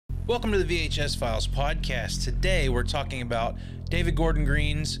Welcome to the VHS Files podcast. Today we're talking about David Gordon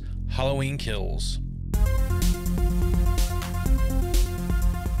Green's Halloween Kills.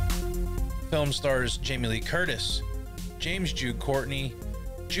 Film stars Jamie Lee Curtis, James Jude Courtney,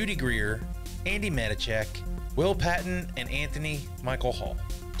 Judy Greer, Andy Matichak, Will Patton, and Anthony Michael Hall.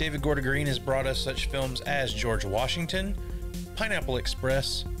 David Gordon Green has brought us such films as George Washington, Pineapple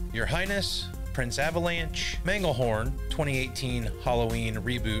Express, Your Highness, Prince Avalanche, Manglehorn, 2018 Halloween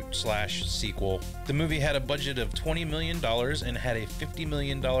reboot/sequel. The movie had a budget of $20 million and had a $50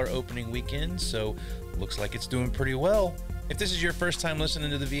 million opening weekend, so looks like it's doing pretty well. If this is your first time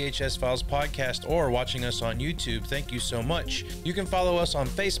listening to the VHS Files podcast or watching us on YouTube, thank you so much. You can follow us on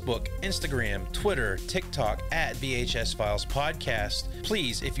Facebook, Instagram, Twitter, TikTok at VHS Files Podcast.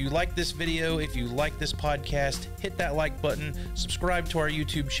 Please, if you like this video, if you like this podcast, hit that like button, subscribe to our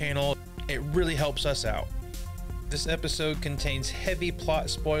YouTube channel. It really helps us out. This episode contains heavy plot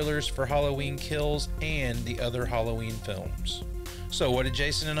spoilers for Halloween Kills and the other Halloween films. So what did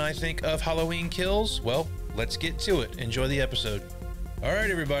Jason and I think of Halloween Kills? Well, let's get to it. Enjoy the episode. All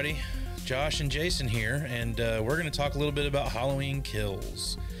right, everybody. Josh and Jason here, and we're going to talk a little bit about Halloween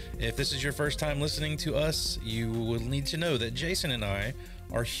Kills. If this is your first time listening to us, you will need to know that Jason and I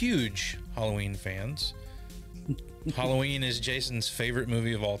are huge Halloween fans. Halloween is Jason's favorite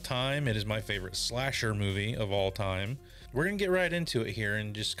movie of all time. It is my favorite slasher movie of all time. We're going to get right into it here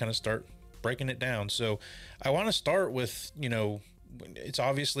and just kind of start breaking it down. So I want to start with, it's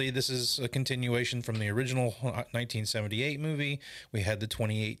obviously this is a continuation from the original 1978 movie. We had the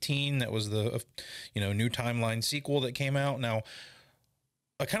 2018 that was the new timeline sequel that came out. Now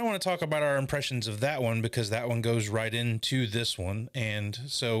I kind of want to talk about our impressions of that one because that one goes right into this one. And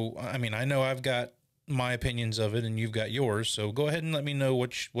so I know I've got my opinions of it and you've got yours, so go ahead and let me know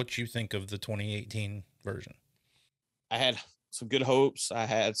what you think of the 2018 version. I had some good hopes. I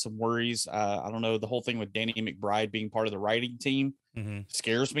had some worries. I don't know, the whole thing with Danny McBride being part of the writing team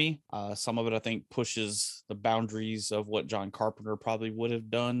scares me. Some of it I think pushes the boundaries of what John Carpenter probably would have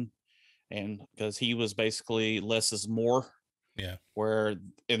done, and because he was basically less is more. Yeah. Where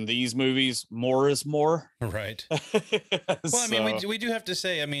in these movies, more is more. Right. Well, we do have to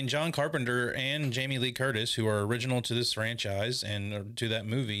say, John Carpenter and Jamie Lee Curtis, who are original to this franchise and to that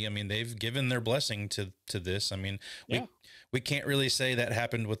movie, they've given their blessing to this. We can't really say that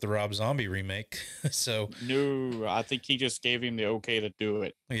happened with the Rob Zombie remake. So no, I think he just gave him the okay to do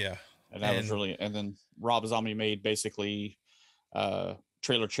it. Yeah. And that was really, and then Rob Zombie made basically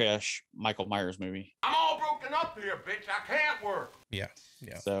trailer trash Michael Myers movie. I'm all broken up here, bitch. I can't work. Yeah.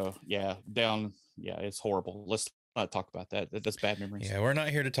 So it's horrible. Let's not talk about that. That's bad memories. Yeah, we're not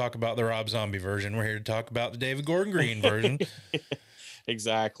here to talk about the Rob Zombie version. We're here to talk about the David Gordon Green version.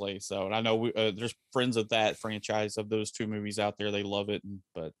 Exactly. So, and I know there's friends of that franchise of those two movies out there. They love it,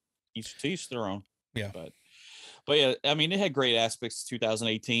 but each their own. Yeah. But yeah, it had great aspects.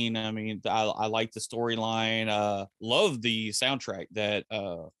 2018. I like the storyline. Love the soundtrack that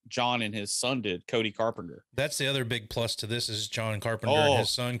John and his son did. Cody Carpenter. That's the other big plus to this is John Carpenter and his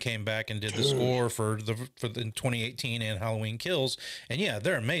son came back and did the score for the 2018 and Halloween Kills. And yeah,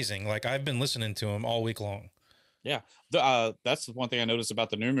 they're amazing. Like I've been listening to them all week long. Yeah, that's the one thing I noticed about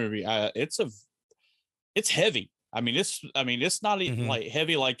the new movie. It's heavy. It's not even like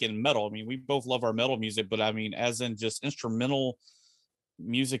heavy like in metal. We both love our metal music, but as in just instrumental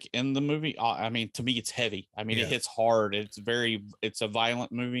music in the movie. To me, it's heavy. It hits hard. It's a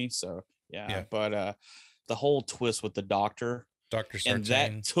violent movie. So yeah. But the whole twist with the Dr. Sartain, and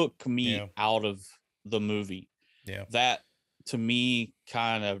that took me out of the movie. Yeah, that to me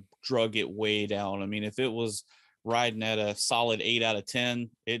kind of drug it way down. If it was riding at a solid 8 out of 10,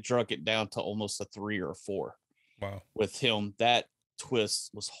 it drug it down to almost a 3 or a 4. Wow. With him, that twist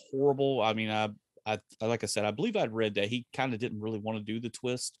was horrible. I like I said, I believe I'd read that he kind of didn't really want to do the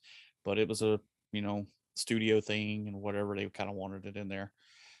twist, but it was a studio thing and whatever, they kind of wanted it in there.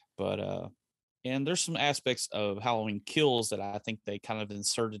 But and there's some aspects of Halloween Kills that I think they kind of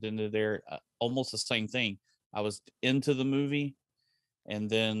inserted into there, almost the same thing. I was into the movie and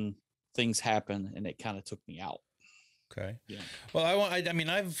then things happened and it kind of took me out. Okay. Yeah. Well, I've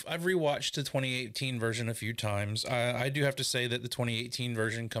rewatched the 2018 version a few times. I do have to say that the 2018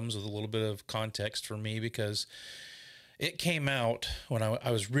 version comes with a little bit of context for me because it came out when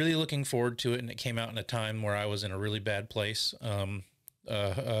I was really looking forward to it, and it came out in a time where I was in a really bad place.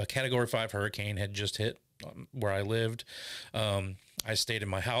 A Category 5 hurricane had just hit where I lived. I stayed in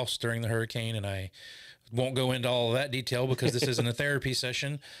my house during the hurricane, and I won't go into all of that detail because this isn't a therapy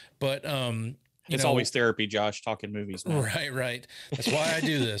session, but It's always therapy, Josh, talking movies, man. Right. That's why I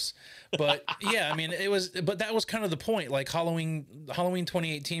do this. But yeah, I mean, but that was kind of the point. Like Halloween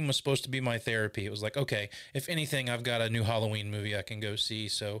 2018 was supposed to be my therapy. It was like, okay, if anything, I've got a new Halloween movie I can go see.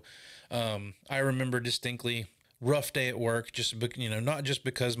 So, I remember distinctly rough day at work, just, not just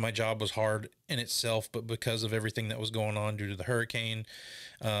because my job was hard in itself, but because of everything that was going on due to the hurricane.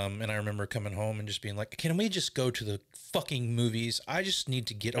 And I remember coming home and just being like, can we just go to the fucking movies? I just need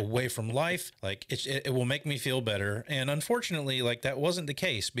to get away from life. Like it will make me feel better. And unfortunately, like that wasn't the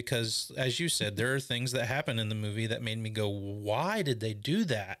case because as you said, there are things that happen in the movie that made me go, why did they do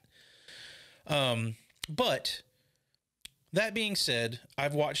that? But that being said,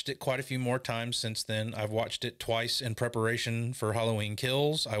 I've watched it quite a few more times since then. I've watched it twice in preparation for Halloween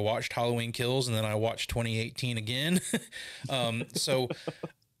Kills. I watched Halloween Kills and then I watched 2018 again. So,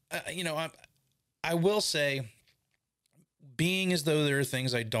 I will say, being as though there are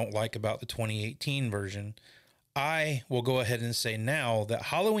things I don't like about the 2018 version, I will go ahead and say now that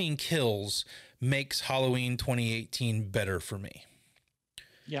Halloween Kills makes Halloween 2018 better for me.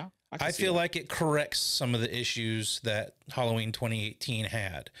 Yeah. I feel like it corrects some of the issues that Halloween 2018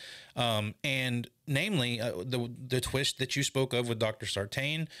 had. And namely, the twist that you spoke of with Dr.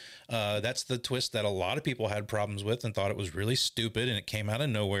 Sartain, that's the twist that a lot of people had problems with and thought it was really stupid and it came out of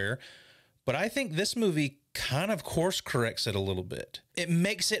nowhere. But I think this movie kind of course corrects it a little bit. It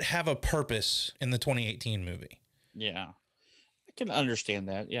makes it have a purpose in the 2018 movie. Yeah, I can understand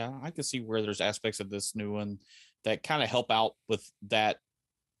that. Yeah, I can see where there's aspects of this new one that kind of help out with that.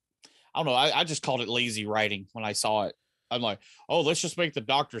 I don't know. I just called it lazy writing when I saw it. I'm like, oh, let's just make the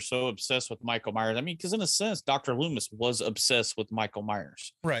doctor so obsessed with Michael Myers. I mean, because in a sense, Dr. Loomis was obsessed with Michael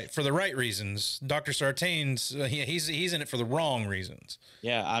Myers. Right. For the right reasons. Dr. Sartain's, he's in it for the wrong reasons.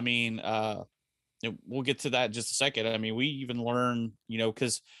 Yeah. I mean, we'll get to that in just a second. I mean, we even learn,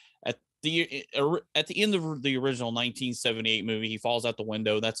 because at the end of the original 1978 movie, he falls out the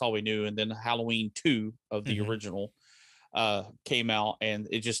window. That's all we knew. And then Halloween 2 of the original came out, and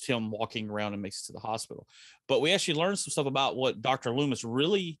it's just him walking around and makes it to the hospital. But we actually learned some stuff about what Dr. Loomis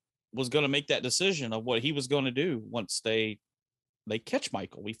really was going to make that decision of what he was going to do once they catch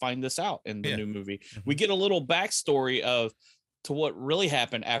Michael. We find this out in the new movie. We get a little backstory to what really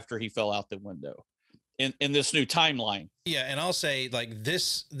happened after he fell out the window in this new timeline. Yeah, and I'll say, like,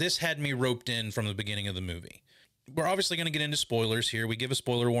 this had me roped in from the beginning of the movie. We're obviously going to get into spoilers here. We give a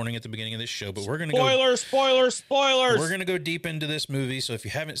spoiler warning at the beginning of this show, but we're going to spoilers. We're going to go deep into this movie. So if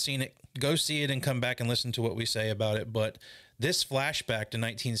you haven't seen it, go see it and come back and listen to what we say about it. But this flashback to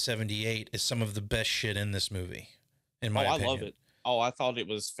 1978 is some of the best shit in this movie, in my opinion. I love it. Oh, I thought it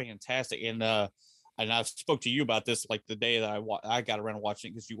was fantastic. And I spoke to you about this like the day that I got around to watching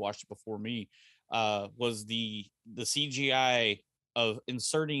it because you watched it before me. Was the CGI of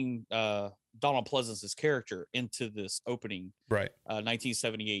inserting Donald Pleasance's character into this opening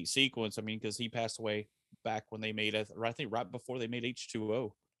 1978 sequence. I mean, because he passed away back when they made it, I think right before they made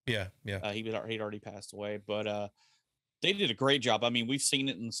H2O. Yeah. He'd already passed away, but they did a great job. I mean, we've seen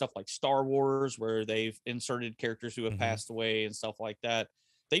it in stuff like Star Wars where they've inserted characters who have passed away and stuff like that.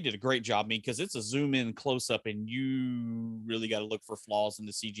 They did a great job, because it's a zoom in close up and you really got to look for flaws in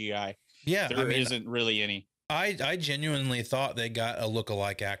the CGI. Yeah. There isn't really any. I genuinely thought they got a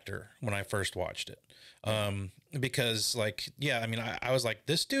look-alike actor when I first watched it. Because I was like,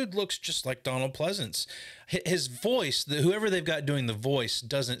 this dude looks just like Donald Pleasance. His voice, whoever they've got doing the voice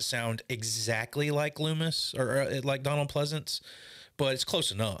doesn't sound exactly like Loomis or like Donald Pleasance, but it's close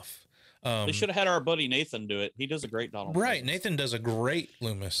enough. They should have had our buddy Nathan do it. He does a great Donald. Right. Pleasance. Nathan does a great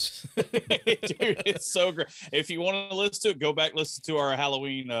Loomis. Dude, it's so great. If you want to listen to it, go back, listen to our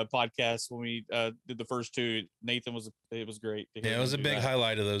Halloween podcast when we did the first two. Nathan was great. Yeah, it was a big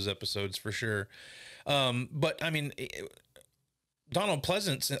highlight of those episodes for sure. But I mean, Donald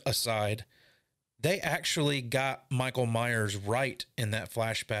Pleasance aside, they actually got Michael Myers right in that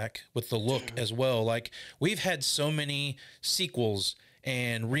flashback with the look as well. Like, we've had so many sequels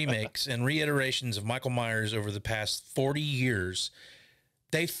and remakes and reiterations of Michael Myers over the past 40 years.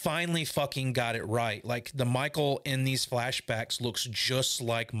 They finally fucking got it right. Like, the Michael in these flashbacks looks just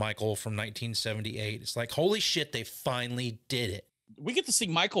like Michael from 1978. It's like, holy shit, they finally did it. We get to see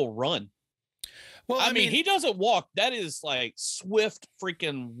Michael run. Well, I mean, he doesn't walk. That is like swift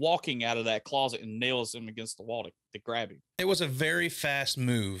freaking walking out of that closet and nails him against the wall to grab him. It was a very fast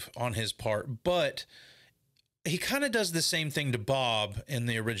move on his part, but he kind of does the same thing to Bob in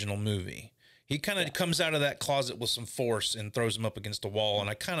the original movie. He kind of comes out of that closet with some force and throws him up against a wall. And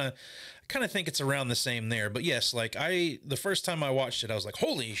I kind of think it's around the same there. But yes, like the first time I watched it, I was like,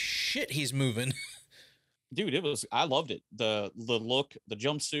 holy shit, he's moving. Dude, I loved it. The look, the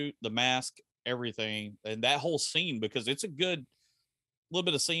jumpsuit, the mask, everything, and that whole scene, because it's a good little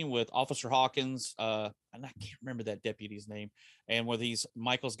bit of scene with Officer Hawkins, and I can't remember that deputy's name, and where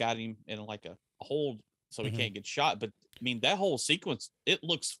Michael's got him in like a hold so he can't get shot. But I mean, that whole sequence, it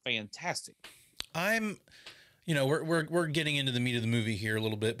looks fantastic. We're getting into the meat of the movie here a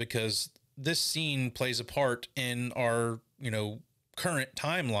little bit, because this scene plays a part in our, current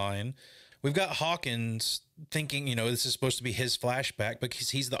timeline. We've got Hawkins thinking, this is supposed to be his flashback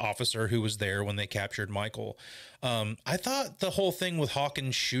because he's the officer who was there when they captured Michael. I thought the whole thing with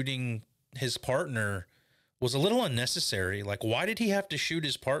Hawkins shooting his partner was a little unnecessary. Like, why did he have to shoot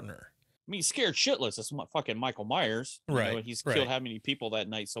his partner? I mean, he's scared shitless. That's fucking Michael Myers. Right. And he's killed how many people that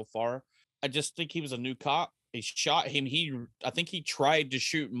night so far? I just think he was a new cop. He shot him. I think he tried to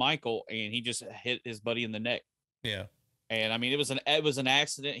shoot Michael, and he just hit his buddy in the neck. Yeah. And I mean, it was an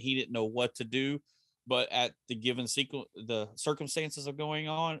accident. He didn't know what to do, but at the given the circumstances of going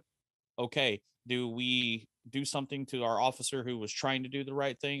on, okay, do we do something to our officer who was trying to do the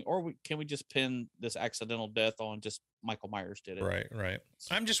right thing, or can we just pin this accidental death on just Michael Myers did it? Right.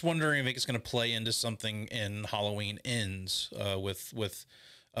 I'm just wondering if it's going to play into something in Halloween Ends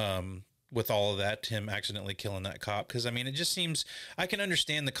with all of that, him accidentally killing that cop. Because, I mean, it just seems, I can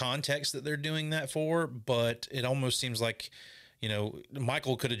understand the context that they're doing that for, but it almost seems like,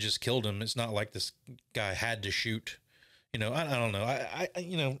 Michael could have just killed him. It's not like this guy had to shoot. I don't know.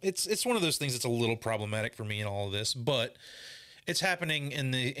 It's one of those things that's a little problematic for me in all of this, but it's happening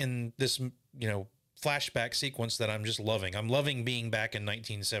in this, flashback sequence that I'm just loving. I'm loving being back in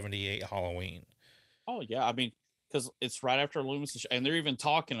 1978 Halloween. Oh, yeah. I mean, because it's right after Loomis, and they're even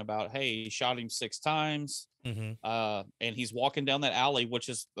talking about, hey, he shot him 6 times, and he's walking down that alley, which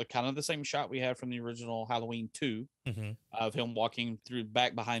is kind of the same shot we had from the original Halloween 2, of him walking through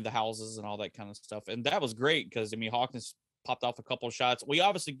back behind the houses and all that kind of stuff. And that was great because, I mean, Hawkins popped off a couple of shots. We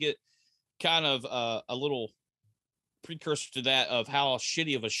obviously get kind of a little precursor to that of how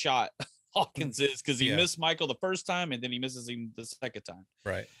shitty of a shot Hawkins is, because he missed Michael the first time, and then he misses him the second time.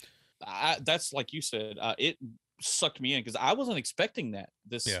 Right. That's like you said, it sucked me in because I wasn't expecting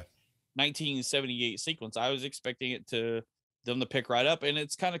this 1978 sequence. I was expecting them to pick right up, and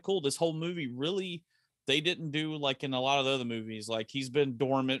it's kind of cool. This whole movie really, they didn't do like in a lot of the other movies, like he's been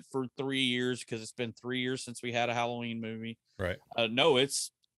dormant for 3 years because it's been 3 years since we had a Halloween movie. Right. No,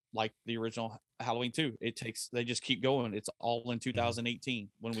 it's like the original Halloween 2. They just keep going. It's all in 2018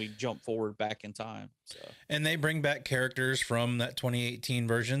 when we jump forward back in time. So. And they bring back characters from that 2018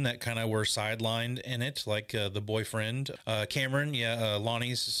 version that kind of were sidelined in it, like the boyfriend, Cameron,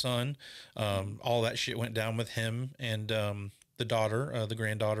 Lonnie's son. All that shit went down with him and the daughter, the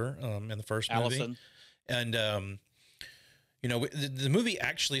granddaughter in the first movie. Allison. And, the movie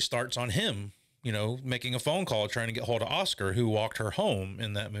actually starts on him, making a phone call, trying to get hold of Oscar, who walked her home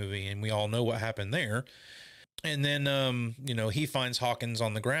in that movie. And we all know what happened there. And then, he finds Hawkins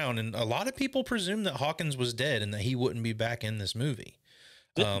on the ground, and a lot of people presume that Hawkins was dead and that he wouldn't be back in this movie.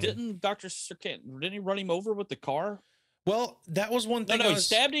 Didn't Dr. Sirkant, didn't he run him over with the car? Well, that was one thing. No, he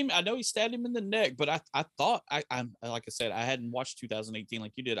stabbed him. I know he stabbed him in the neck, but I thought, I'm like I said, I hadn't watched 2018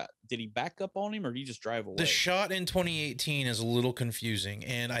 like you did. Did he back up on him, or did he just drive away? The shot in 2018 is a little confusing,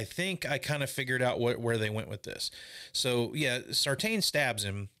 and I think I kind of figured out where they went with this. So yeah, Sartain stabs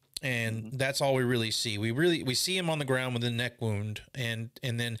him, and that's all we really see. We see him on the ground with a neck wound, and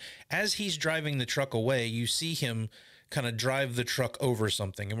then as he's driving the truck away, you see him kind of drive the truck over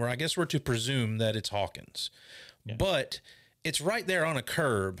something, and I guess we're to presume that it's Hawkins. Yeah. But it's right there on a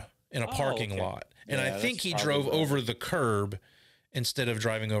curb in a parking lot. And I think he drove over the curb instead of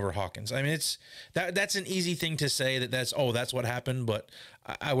driving over Hawkins. I mean, that's an easy thing to say that's what happened. But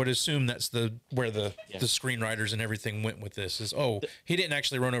I would assume that's where the screenwriters and everything went with this is, he didn't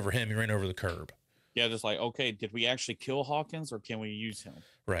actually run over him. He ran over the curb. Yeah, just like, okay, did we actually kill Hawkins, or can we use him?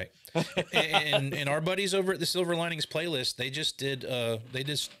 Right. and our buddies over at the Silver Linings Playlist, they just did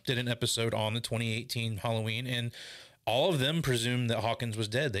an episode on the 2018 Halloween, and all of them presumed that Hawkins was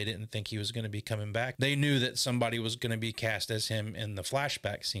dead. They didn't think he was going to be coming back. They knew that somebody was going to be cast as him in the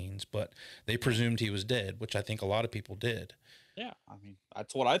flashback scenes, but they presumed he was dead, which I think a lot of people did. Yeah, I mean,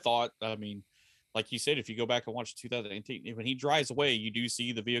 that's what I thought. I mean, like you said, if you go back and watch 2018, when he drives away, you do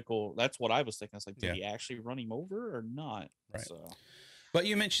see the vehicle. That's what I was thinking. It's like, did he actually run him over or not? Right. So. But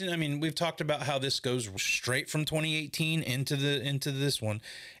you mentioned, I mean, we've talked about how this goes straight from 2018 into this one.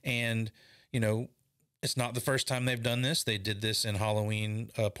 And, it's not the first time they've done this. They did this in Halloween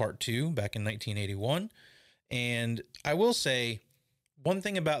Part 2 back in 1981. And I will say one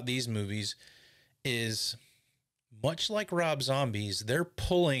thing about these movies is Much like Rob Zombie's, they're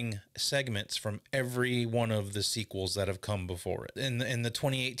pulling segments from every one of the sequels that have come before it. In the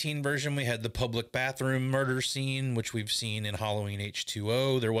 2018 version, we had the public bathroom murder scene, which we've seen in Halloween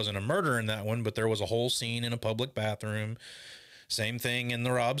H2O. There wasn't a murder in that one, but there was a whole scene in a public bathroom. Same thing in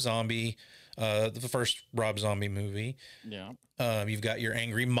the Rob Zombie, the first Rob Zombie movie. Yeah. You've got your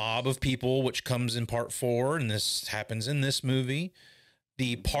angry mob of people, which comes in part 4, and this happens in this movie.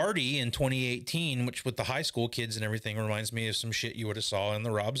 The party in 2018, which with the high school kids and everything, reminds me of some shit you would have saw in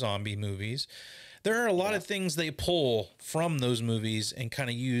the Rob Zombie movies. There are a lot of things they pull from those movies and kind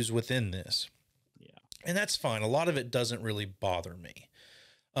of use within this. Yeah. And that's fine. A lot of it doesn't really bother me.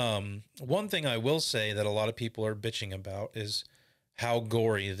 One thing I will say that a lot of people are bitching about is how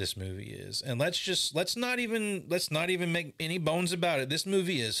gory this movie is. And let's not even make any bones about it. This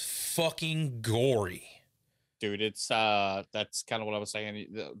movie is fucking gory. Dude, it's that's kind of what I was saying.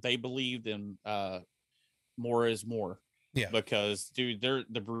 They believed in more is more. Yeah. Because dude,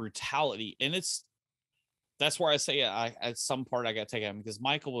 the brutality, and that's where I say at some part I got to take him, because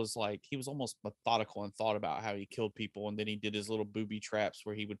Michael was like, he was almost methodical and thought about how he killed people, and then he did his little booby traps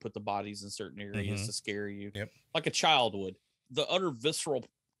where he would put the bodies in certain areas to scare you, like a child would. The utter visceral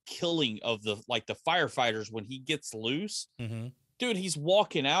killing of the firefighters when he gets loose, dude, he's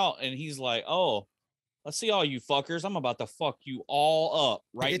walking out and he's like, oh, let's see all you fuckers. I'm about to fuck you all up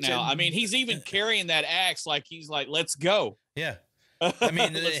right now. I mean, he's even carrying that axe like he's like, let's go. Yeah. I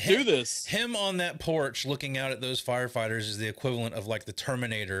mean, let's do this. Him on that porch looking out at those firefighters is the equivalent of like the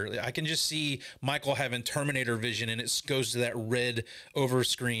Terminator. I can just see Michael having Terminator vision, and it goes to that red over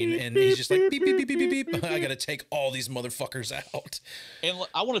screen, and he's just like, beep, beep, beep, beep, beep, beep. I got to take all these motherfuckers out. And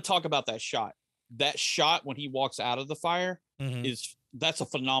I want to talk about that shot. That shot when he walks out of the fire that's a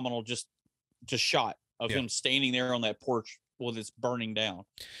phenomenal just shot of him standing there on that porch while it's burning down.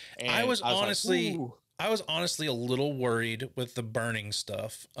 And I was honestly a little worried with the burning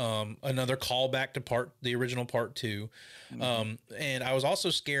stuff. Another callback to the original part 2. And I was also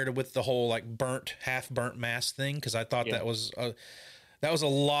scared with the whole like half burnt mask thing, because I thought that was a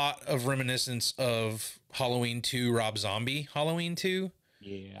lot of reminiscence of Halloween 2, Rob Zombie Halloween 2.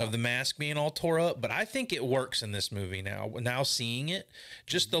 Yeah. Of the mask being all tore up, but I think it works in this movie now seeing it,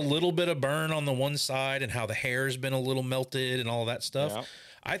 just a little bit of burn on the one side and how the hair's been a little melted and all that stuff. Yeah.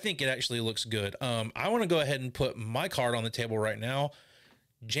 I think it actually looks good. I want to go ahead and put my card on the table right now.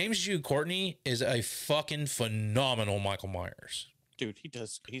 James Jude Courtney is a fucking phenomenal Michael Myers. Dude, he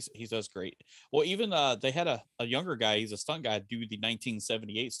does great. Well, even they had a younger guy, he's a stunt guy, do the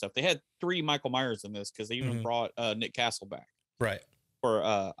 1978 stuff. They had 3 Michael Myers in this because they even brought Nick Castle back. Right. For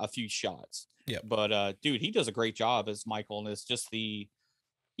a few shots. Yeah. But dude, he does a great job as Michael, and it's just the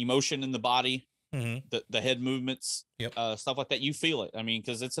emotion in the body, the head movements, stuff like that. You feel it. I mean,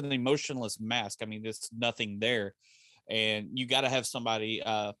 because it's an emotionless mask. I mean, there's nothing there. And you got to have somebody,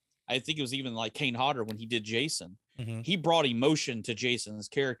 I think it was even like Kane Hodder when he did Jason. He brought emotion to Jason's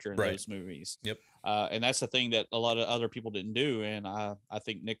character in those movies. Yep. And that's the thing that a lot of other people didn't do. And I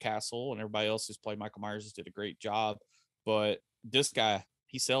think Nick Castle and everybody else who's played Michael Myers just did a great job. But this guy,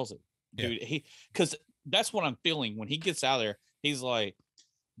 he sells it, dude. Because that's what I'm feeling when he gets out of there. He's like,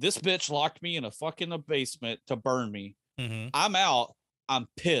 this bitch locked me in a fucking basement to burn me. I'm out. I'm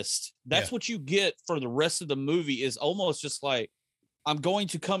pissed. That's what you get for the rest of the movie, is almost just like, I'm going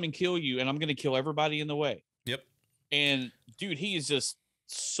to come and kill you, and I'm going to kill everybody in the way. Yep. And dude, he is just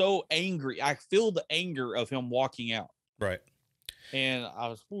so angry. I feel the anger of him walking out. Right. And I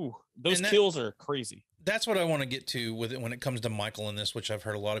was, those kills are crazy. That's what I want to get to with it when it comes to Michael in this, which I've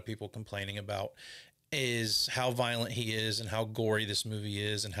heard a lot of people complaining about, is how violent he is and how gory this movie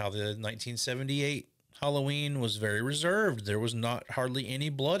is, and how the 1978 Halloween was very reserved. There was not hardly any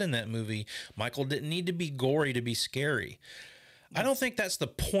blood in that movie. Michael didn't need to be gory to be scary. I don't think that's the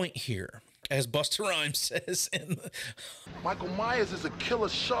point here, as Busta Rhymes says. Michael Myers is a killer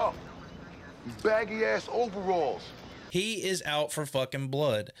shark. Baggy ass overalls. He is out for fucking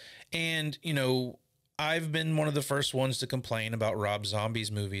blood. And, you know, I've been one of the first ones to complain about Rob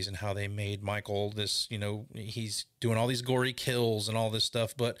Zombie's movies and how they made Michael this, you know, he's doing all these gory kills and all this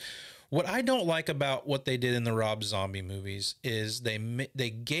stuff. But what I don't like about what they did in the Rob Zombie movies is they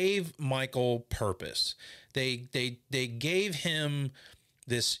gave Michael purpose. They gave him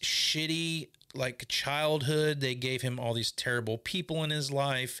this shitty like childhood. They gave him all these terrible people in his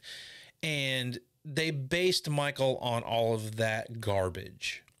life, and they based Michael on all of that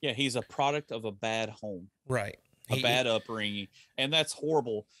garbage. Yeah, he's a product of a bad home. Right. A bad upbringing. And that's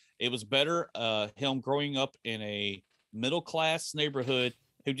horrible. It was better him growing up in a middle-class neighborhood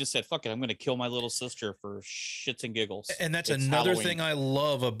who just said, "Fuck it, I'm going to kill my little sister for shits and giggles." And that's It's another Halloween. thing I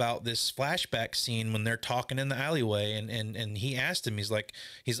love about this flashback scene when they're talking in the alleyway, and he asked him,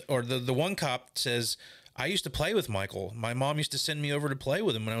 the one cop says, I used to play with Michael. My mom used to send me over to play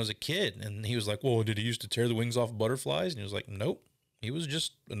with him when I was a kid. And he was like, well, did he used to tear the wings off butterflies? And he was like, nope. He was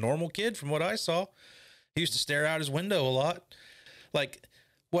just a normal kid from what I saw. He used to stare out his window a lot. Like,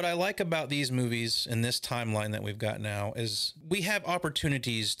 what I like about these movies and this timeline that we've got now is we have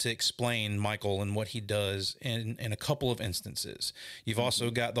opportunities to explain Michael and what he does in a couple of instances. You've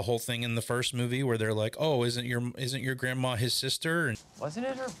also got the whole thing in the first movie where they're like, oh, isn't your grandma his sister? And wasn't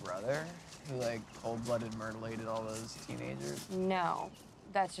it her brother who, like, cold-blooded mutilated all those teenagers? No,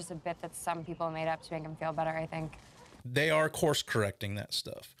 that's just a bit that some people made up to make him feel better, I think. They are course correcting that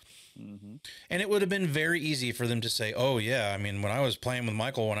stuff. And it would have been very easy for them to say, oh yeah, I mean, when I was playing with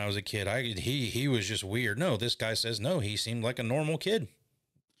Michael when I was a kid, he was just weird. No, this guy says, no, he seemed like a normal kid.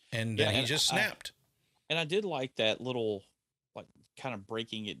 And then he just snapped. And I did like that little, like, kind of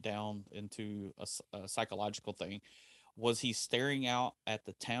breaking it down into a psychological thing. Was he staring out at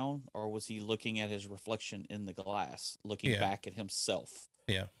the town, or was he looking at his reflection in the glass, looking back at himself?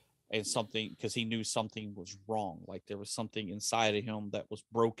 Yeah. And something, because he knew something was wrong. Like there was something inside of him that was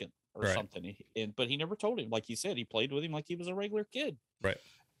broken or something. But he never told him. Like he said, he played with him like he was a regular kid. Right.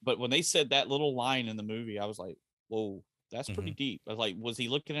 But when they said that little line in the movie, I was like, whoa, that's pretty deep. I was like, was he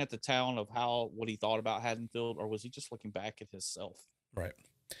looking at the town of what he thought about Haddonfield, or was he just looking back at himself? Right.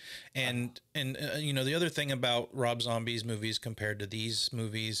 And you know, the other thing about Rob Zombie's movies compared to these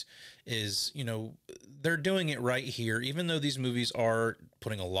movies is, you know, they're doing it right here. Even though these movies are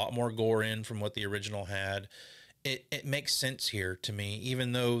putting a lot more gore in from what the original had, it makes sense here to me,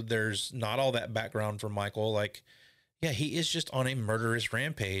 even though there's not all that background for Michael. Like, yeah, he is just on a murderous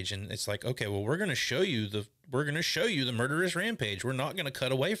rampage, and it's like, okay, well, we're going to show you the murderous rampage. We're not going to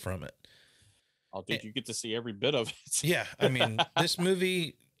cut away from it. Oh, dude, you get to see every bit of it. Yeah, I mean, this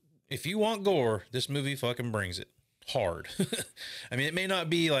movie, if you want gore, this movie fucking brings it hard. I mean, it may not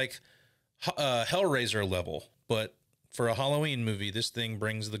be like Hellraiser level, but for a Halloween movie, this thing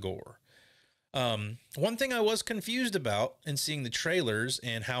brings the gore. One thing I was confused about in seeing the trailers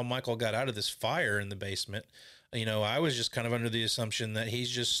and how Michael got out of this fire in the basement, you know, I was just kind of under the assumption that he's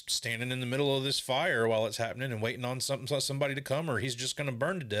just standing in the middle of this fire while it's happening and waiting on somebody to come, or he's just going to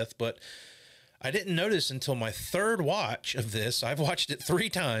burn to death. But I didn't notice until my third watch of this. I've watched it 3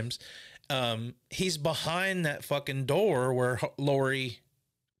 times. He's behind that fucking door where Lori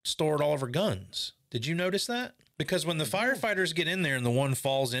stored all of her guns. Did you notice that? Because when the firefighters get in there and the one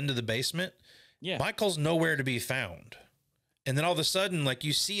falls into the basement, Michael's nowhere to be found. And then all of a sudden, like,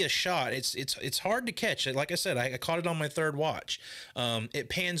 you see a shot. It's hard to catch. Like I said, I caught it on my third watch. It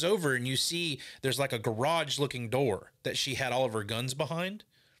pans over and you see there's like a garage looking door that she had all of her guns behind.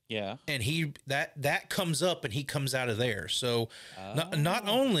 Yeah. And that comes up and he comes out of there. So not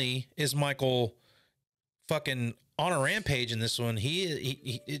only is Michael fucking on a rampage in this one,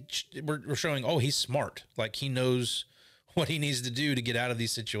 we're showing, oh, he's smart. Like, he knows what he needs to do to get out of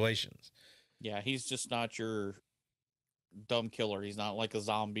these situations. Yeah, he's just not your dumb killer. He's not like a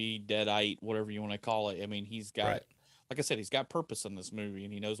zombie, deadite, whatever you want to call it. I mean, he's got, like I said, he's got purpose in this movie,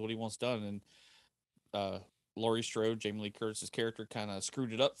 and he knows what he wants done. And Laurie Strode, Jamie Lee Curtis's character, kind of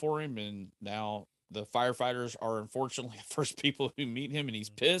screwed it up for him, and now the firefighters are unfortunately the first people who meet him, and he's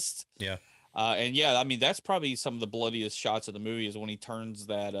pissed. Yeah. And yeah, I mean, that's probably some of the bloodiest shots of the movie is when he turns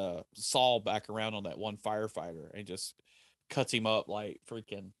that saw back around on that one firefighter and just cuts him up like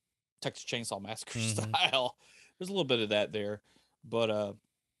freaking Texas Chainsaw Massacre style. There's a little bit of that there, but I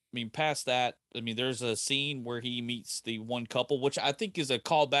mean, past that, I mean, there's a scene where he meets the one couple, which I think is a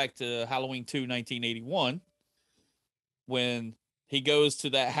callback to Halloween 2, 1981, when he goes to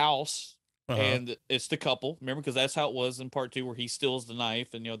that house. And it's the couple, remember, because that's how it was in part 2, where he steals the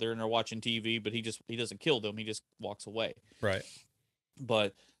knife and, you know, they're in there watching TV, but he doesn't kill them. He just walks away. Right.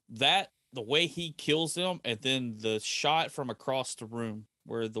 But the way he kills them, and then the shot from across the room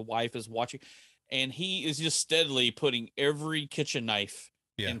where the wife is watching, and he is just steadily putting every kitchen knife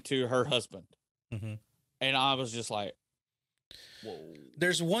into her husband. And I was just like, whoa.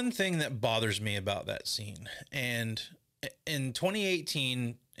 There's one thing that bothers me about that scene. And in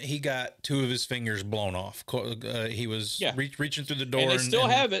 2018, he got 2 of his fingers blown off. He was reaching through the door. And they still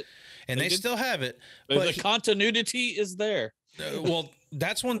have it. And they still have it. But the continuity is there. Well,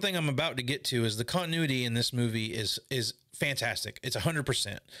 that's one thing I'm about to get to, is the continuity in this movie is fantastic. It's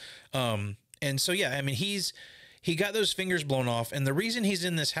 100%. And so, yeah, I mean, he got those fingers blown off. And the reason he's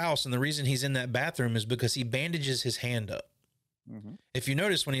in this house and the reason he's in that bathroom is because he bandages his hand up. If you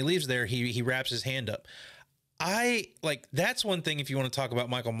notice, when he leaves there, he wraps his hand up. that's one thing if you want to talk about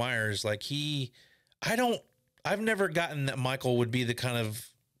Michael Myers, like I've never gotten that Michael would be the kind of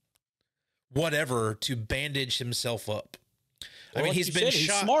whatever to bandage himself up. Well, I mean, like he's you been said,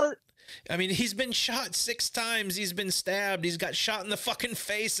 shot. He's smart. I mean, he's been shot 6 times. He's been stabbed. He's got shot in the fucking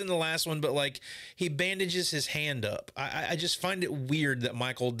face in the last one, but like he bandages his hand up. I just find it weird that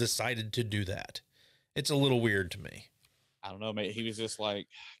Michael decided to do that. It's a little weird to me. I don't know, mate. He was just like,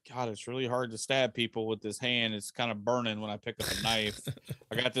 God, it's really hard to stab people with this hand. It's kind of burning when I pick up a knife.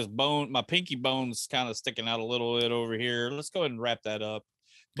 I got this bone, my pinky bone's kind of sticking out a little bit over here. Let's go ahead and wrap that up.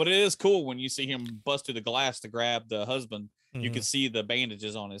 But it is cool when you see him bust through the glass to grab the husband. You can see the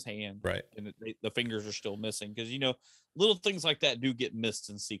bandages on his hand. Right. And the fingers are still missing because, you know, little things like that do get missed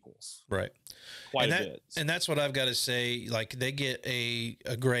in sequels. Right. Quite a bit. And that's what I've got to say. Like, they get a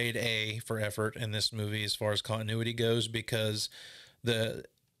grade A for effort in this movie as far as continuity goes, because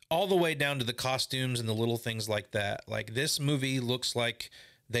all the way down to the costumes and the little things like that. Like, this movie looks like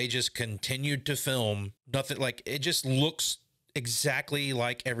they just continued to film nothing. Like, it just looks exactly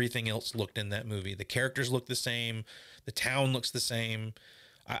like everything else looked in that movie. The characters look the same. The town looks the same.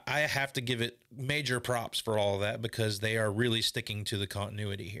 I have to give it major props for all of that because they are really sticking to the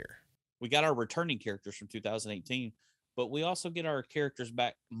continuity here. We got our returning characters from 2018, but we also get our characters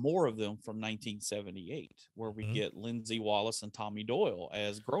back, more of them from 1978, where we get Lindsay Wallace and Tommy Doyle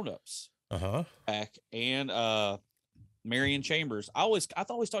as grown-ups back, and Marion Chambers. I always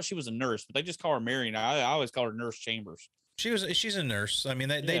thought she was a nurse, but they just call her Marion. I always call her Nurse Chambers. She's a nurse. I mean,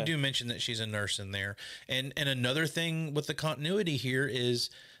 they do mention that she's a nurse in there. And another thing with the continuity here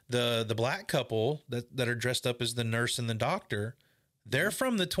is the black couple that are dressed up as the nurse and the doctor. They're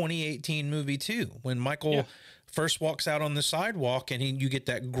from the 2018 movie too. When Michael first walks out on the sidewalk and you get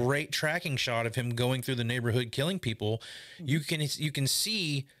that great tracking shot of him going through the neighborhood killing people, you can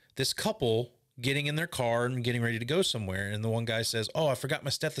see this couple getting in their car and getting ready to go somewhere. And the one guy says, "Oh, I forgot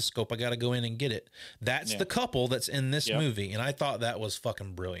my stethoscope. I got to go in and get it." That's the couple that's in this movie. And I thought that was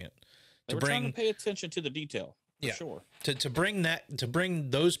fucking brilliant. They were trying to pay attention to the detail. For sure. To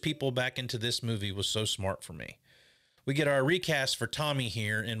bring those people back into this movie was so smart for me. We get our recast for Tommy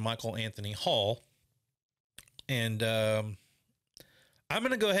here in Michael Anthony Hall. And I'm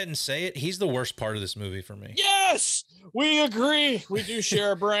going to go ahead and say it. He's the worst part of this movie for me. Yes, we agree. We do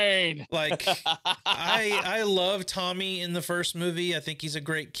share a brain. Like, I love Tommy in the first movie. I think he's a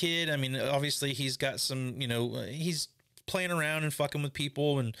great kid. I mean, obviously he's got some, he's playing around and fucking with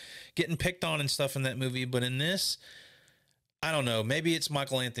people and getting picked on and stuff in that movie. But in this, I don't know. Maybe it's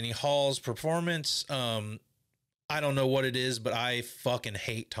Michael Anthony Hall's performance. I don't know what it is, but I fucking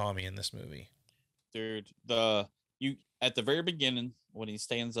hate Tommy in this movie. Dude, at the very beginning, when he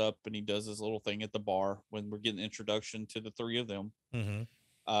stands up and he does his little thing at the bar, when we're getting introduction to the three of them,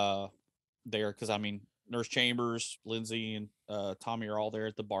 there, because I mean, Nurse Chambers, Lindsay, and Tommy are all there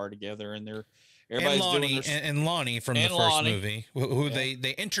at the bar together, and everybody's doing and Lonnie from the first movie, who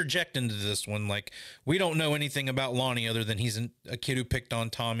they interject into this one. Like, we don't know anything about Lonnie other than he's a kid who picked on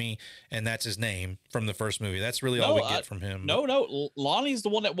Tommy, and that's his name from the first movie. That's really all we get from him. No, Lonnie's the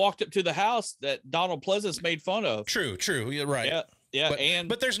one that walked up to the house that Donald Pleasance made fun of. True, yeah, right. Yeah,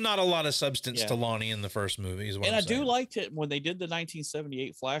 but there's not a lot of substance to Lonnie in the first movie. And I do like it when they did the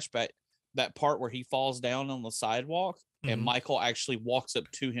 1978 flashback, that part where he falls down on the sidewalk and Michael actually walks up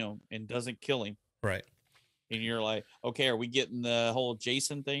to him and doesn't kill him. Right. And you're like, okay, are we getting the whole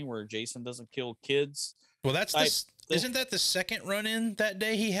Jason thing where Jason doesn't kill kids? Well, isn't that the second run-in that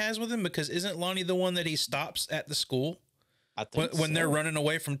day he has with him? Because isn't Lonnie the one that he stops at the school? I think when they're running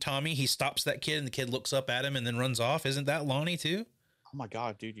away from Tommy, he stops that kid and the kid looks up at him and then runs off. Isn't that Lonnie too? Oh my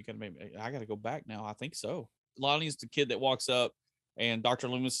God, dude, I gotta go back now. I think so. Lonnie's the kid that walks up and Dr.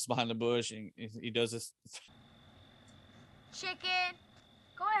 Loomis is behind the bush and he does this. Chicken.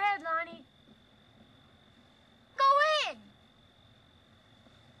 Go ahead, Lonnie. Go in.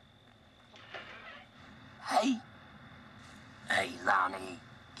 Hey, Lonnie,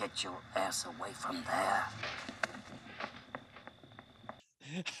 get your ass away from there.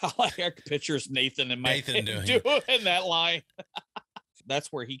 I like our pictures, Nathan and Mike doing that line.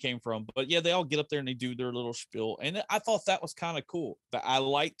 That's where he came from. But yeah, they all get up there and they do their little spiel. And I thought that was kind of cool. That I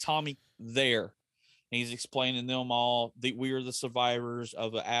like Tommy there. And he's explaining them all that we are the survivors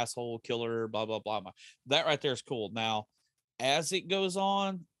of an asshole killer, blah, blah, blah, blah. That right there is cool. Now, as it goes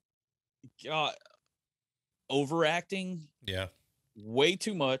on, God, overacting. Yeah. Way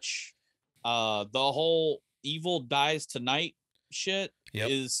too much. The whole evil dies tonight shit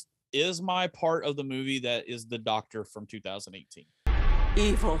is my part of the movie that is the doctor from 2018.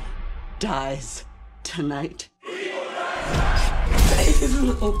 Evil dies tonight.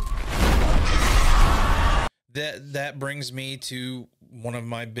 Evil. That brings me to one of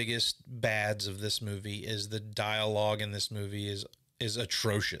my biggest bads of this movie is the dialogue in this movie is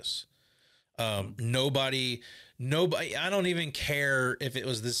atrocious. Nobody, I don't even care if it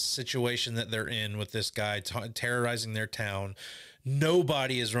was this situation that they're in with this guy terrorizing their town.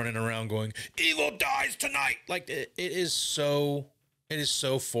 Nobody is running around going, "Evil dies tonight." Like it is so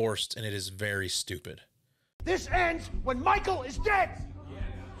forced, and it is very stupid. This ends when Michael is dead.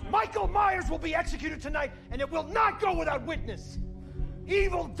 Michael Myers will be executed tonight, and it will not go without witness.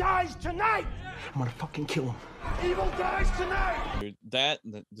 Evil dies tonight. I'm gonna fucking kill him. Evil dies tonight. Dude, that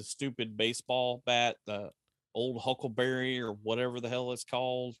and the stupid baseball bat, the old Huckleberry or whatever the hell it's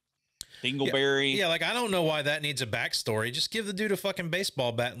called, Dingleberry. Yeah, like I don't know why that needs a backstory. Just give the dude a fucking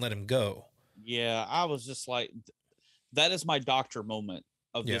baseball bat and let him go. Yeah, I was just like, that is my doctor moment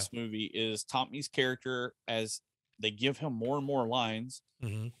of this movie is Tommy's character as they give him more and more lines,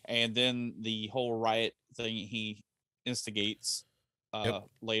 and then the whole riot thing he instigates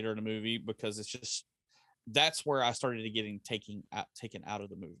later in the movie, because it's just, that's where I started getting taken out of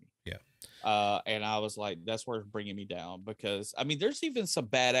the movie. And I was like, that's where it's bringing me down, because I mean, there's even some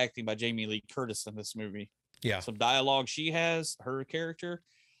bad acting by Jamie Lee Curtis in this movie. Some dialogue she has, her character,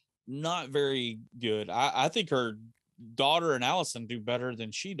 not very good. I think her daughter and Allison do better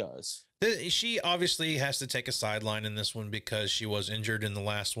than she does. She obviously has to take a sideline in this one because she was injured in the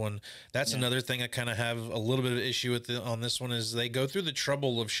last one. That's another thing I kind of have a little bit of issue with on this one, is they go through the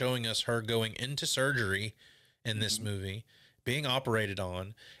trouble of showing us her going into surgery in this movie, being operated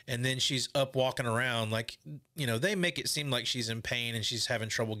on, and then she's up walking around. Like, you know, they make it seem like she's in pain and she's having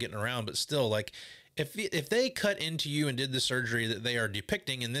trouble getting around, but still, like, if they cut into you and did the surgery that they are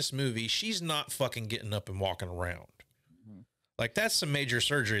depicting in this movie, she's not fucking getting up and walking around. Like, that's some major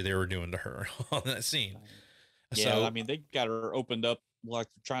surgery they were doing to her on that scene. Yeah, so, I mean, they got her opened up like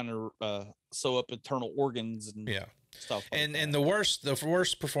they're trying to sew up internal organs and stuff. Like and the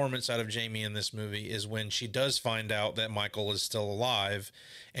worst performance out of Jamie in this movie is when she does find out that Michael is still alive,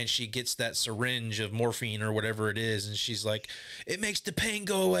 and she gets that syringe of morphine or whatever it is, and she's like, "It makes the pain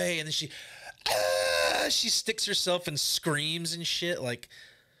go away," and then she sticks herself and screams and shit. Like,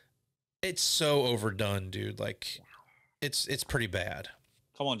 it's so overdone, dude. Like, it's pretty bad.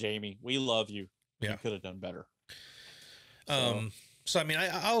 Come on, Jamie, we love you. You could have done better. So I mean,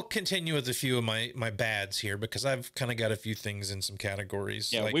 I'll continue with a few of my bads here, because I've kind of got a few things in some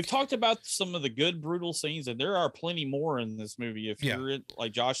categories. Yeah, like, we've talked about some of the good brutal scenes, and there are plenty more in this movie. If you're in,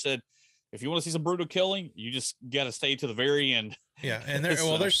 like Josh said, if you want to see some brutal killing, you just got to stay to the very end. Yeah, and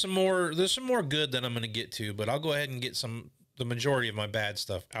there's some more good that I'm going to get to, but I'll go ahead and get the majority of my bad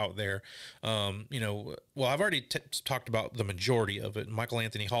stuff out there. You know, well, I've already talked about the majority of it. Michael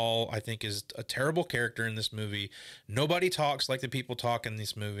Anthony Hall, I think, is a terrible character in this movie. Nobody talks like the people talk in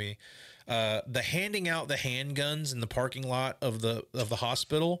this movie. The handing out the handguns in the parking lot of the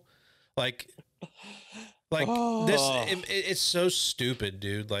hospital, like it's so stupid,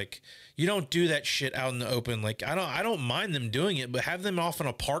 dude. Like, you don't do that shit out in the open. Like, I don't mind them doing it, but have them off in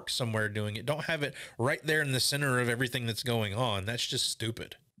a park somewhere doing it. Don't have it right there in the center of everything that's going on. That's just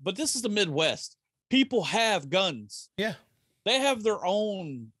stupid. But this is the Midwest. People have guns. Yeah. They have their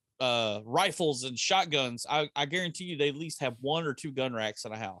own rifles and shotguns. I guarantee you they at least have 1 or 2 gun racks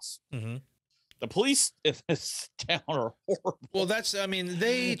in a house. The police in this town are horrible. Well, I mean,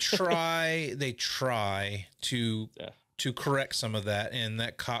 they try to correct some of that, and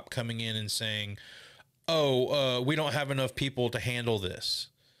that cop coming in and saying, "Oh, we don't have enough people to handle this,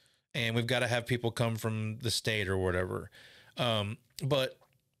 and we've got to have people come from the state or whatever." But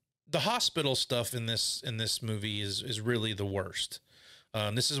the hospital stuff in this movie is really the worst.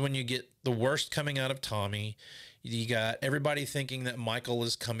 This is when you get the worst coming out of Tommy. You got everybody thinking that Michael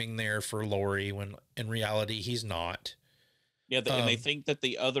is coming there for Lori, when in reality he's not. Yeah, and they think that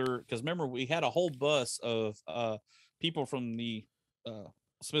the other, because remember, we had a whole bus of people from the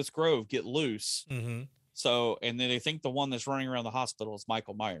Smith's Grove get loose. So, and then they think the one that's running around the hospital is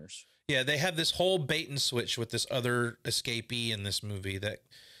Michael Myers. Yeah, they have this whole bait and switch with this other escapee in this movie that,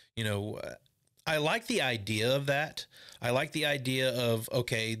 you know, I like the idea of that. I like the idea of,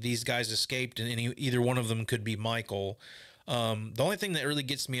 okay, these guys escaped and either one of them could be Michael. The only thing that really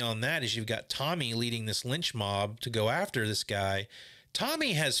gets me on that is you've got Tommy leading this lynch mob to go after this guy.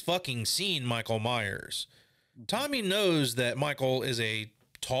 Tommy has fucking seen Michael Myers. Tommy knows that Michael is a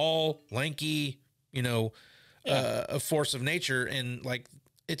tall, lanky, you know, a force of nature. And like,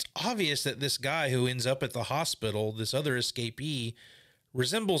 it's obvious that this guy who ends up at the hospital, this other escapee,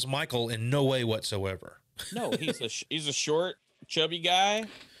 resembles Michael in no way whatsoever. No, he's a short, chubby guy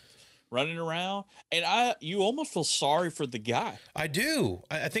running around, and you almost feel sorry for the guy. I do.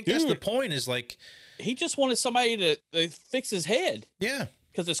 I think that's the point. Is like he just wanted somebody to fix his head. Yeah.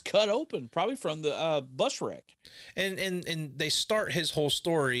 Because it's cut open, probably from the bus wreck. And they start his whole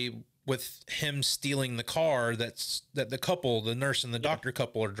story with him stealing the car that the couple, the nurse and the doctor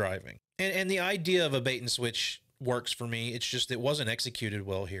couple, are driving. And the idea of a bait and switch works for me. It's just it wasn't executed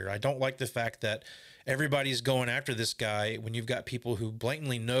well here. I don't like the fact that everybody's going after this guy when you've got people who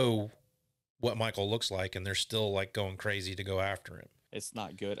blatantly know what Michael looks like and they're still like going crazy to go after him. It's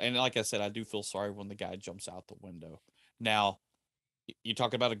not good. And like I said, I do feel sorry when the guy jumps out the window. Now, you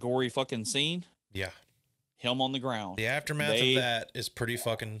talk about a gory fucking scene. Yeah. Him on the ground. The aftermath of that is pretty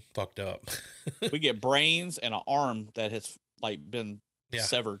fucking fucked up. We get brains and an arm that has like been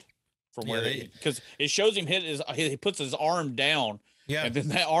severed from where because it shows him he puts his arm down. Yeah. And then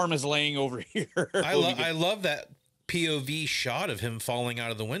that arm is laying over here. I love that POV shot of him falling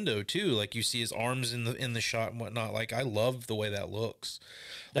out of the window too. Like you see his arms in the shot and whatnot. Like I love the way that looks.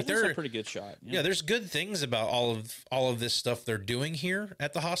 That was a pretty good shot. Yeah, there's good things about all of this stuff they're doing here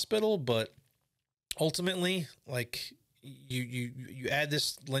at the hospital, but ultimately, like you add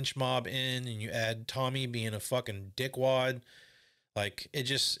this lynch mob in, and you add Tommy being a fucking dickwad, like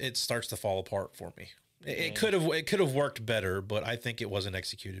it starts to fall apart for me. It could have worked better, but I think it wasn't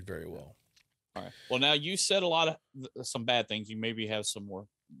executed very well. All right. Well, now you said some bad things. You maybe have some more.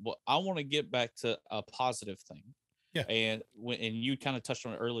 Well, I want to get back to a positive thing. Yeah. And you kind of touched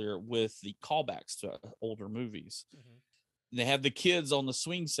on it earlier with the callbacks to older movies. Mm-hmm. They have the kids on the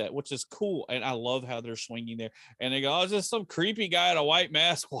swing set, which is cool. And I love how they're swinging there. And they go, oh, it's just some creepy guy in a white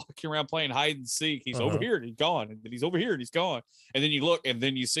mask walking around playing hide and seek. He's over here and he's gone. And then he's over here and he's gone. And then you look and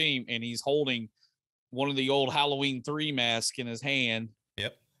then you see him and he's holding one of the old Halloween 3 masks in his hand.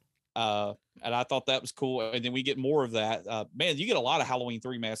 Yep. And I thought that was cool. And then we get more of that. Man, you get a lot of Halloween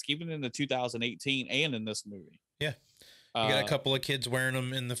 3 masks, even in the 2018 and in this movie. Yeah. You got a couple of kids wearing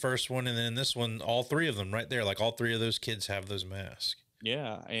them in the first one, and then in this one, all three of them right there. Like all three of those kids have those masks.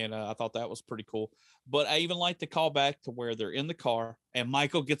 Yeah, and I thought that was pretty cool. But I even like the callback to where they're in the car, and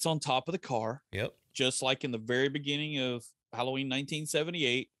Michael gets on top of the car. Yep. Just like in the very beginning of Halloween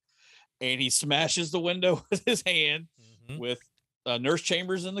 1978, and he smashes the window with his hand with Nurse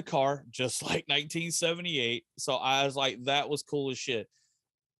Chambers in the car, just like 1978. So I was like, that was cool as shit.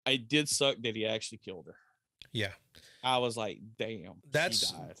 I did suck that he actually killed her. Yeah. I was like, damn,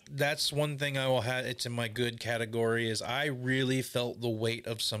 that's one thing I will have. It's in my good category is I really felt the weight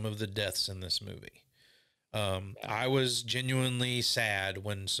of some of the deaths in this movie. I was genuinely sad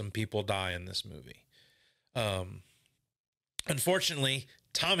when some people die in this movie. Unfortunately,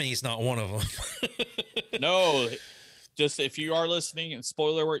 Tommy's not one of them. No, just if you are listening, and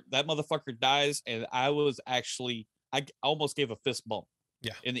spoiler alert, that motherfucker dies. And I almost gave a fist bump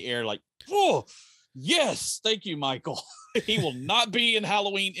in the air. Like, oh, yes, thank you, Michael. He will not be in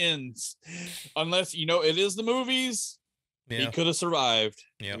Halloween Ends unless, it is the movies. Yeah. He could have survived.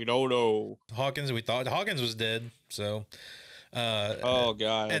 Yeah. We don't know. Hawkins, we thought Hawkins was dead. So, oh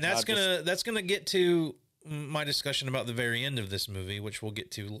God. And that's going to get to my discussion about the very end of this movie, which we'll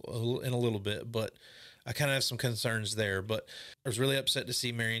get to in a little bit, but I kind of have some concerns there. But I was really upset to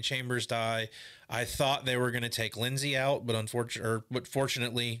see Marion Chambers die. I thought they were going to take Lindsay out, but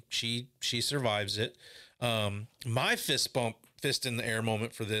fortunately she survives it. My fist in the air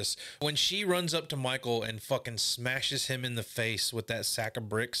moment for this, when she runs up to Michael and fucking smashes him in the face with that sack of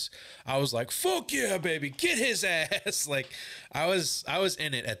bricks, I was like, fuck yeah, baby, get his ass. Like I was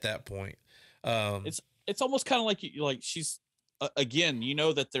in it at that point. It's almost kind of like she's again,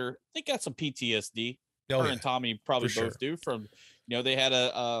 that they got some PTSD. Her and Tommy probably both do from, they had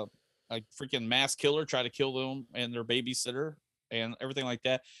a freaking mass killer try to kill them and their babysitter and everything like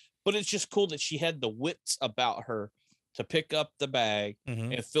that. But it's just cool that she had the wits about her to pick up the bag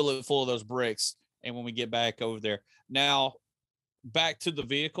and fill it full of those bricks. And when we get back over there, now back to the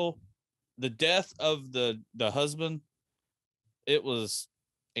vehicle, the death of the husband, it was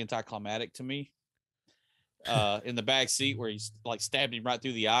anticlimactic to me. In the back seat where he's like stabbed him right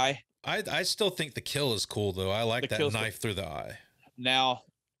through the eye. I still think the kill is cool though. I like that knife through the eye. Now,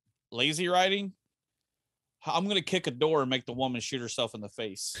 lazy writing. I'm going to kick a door and make the woman shoot herself in the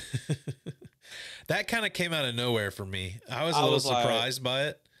face. That kind of came out of nowhere for me. I was a little surprised by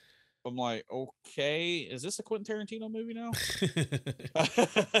it. I'm like, okay, is this a Quentin Tarantino movie now?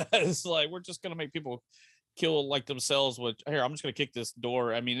 It's like, we're just going to make people kill like themselves with here. I'm just going to kick this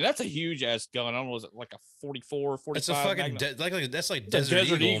door. I mean, that's a huge ass gun. I don't know, was it like a 44, 45? It's a fucking that's like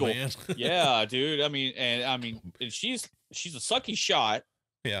Desert Eagle, man. Yeah, dude. I mean, and she's a sucky shot.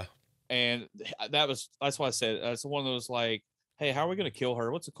 Yeah. And that's why I said it's one of those like, hey, how are we going to kill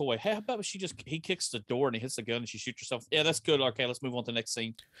her? What's a cool way? Hey, how about he kicks the door and he hits the gun and she shoots herself? Yeah, that's good. Okay, let's move on to the next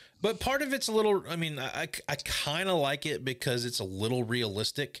scene. But part of it's a little, I mean, I kind of like it because it's a little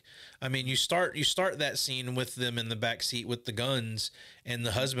realistic. I mean, you start that scene with them in the back seat with the guns, and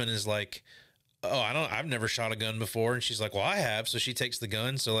the husband is like, oh, I've never shot a gun before. And she's like, well, I have. So she takes the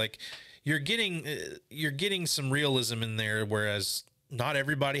gun. So like you're getting some realism in there. Whereas not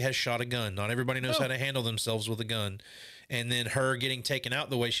everybody has shot a gun. Not everybody knows how to handle themselves with a gun. And then her getting taken out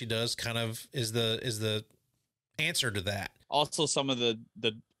the way she does kind of is the answer to that. Also, some of the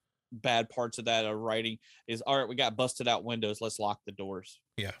bad parts of that writing is, all right, we got busted out windows. Let's lock the doors.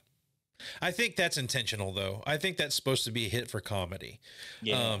 Yeah. I think that's intentional, though. I think that's supposed to be a hit for comedy.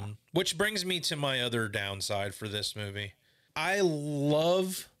 Yeah. Which brings me to my other downside for this movie. I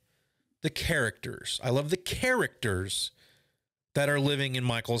love the characters. I love the characters that are living in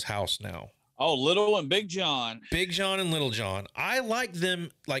Michael's house now. Oh, Little and Big John. Big John and Little John. I like them,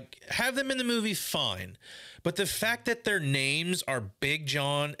 like, have them in the movie, fine. But the fact that their names are Big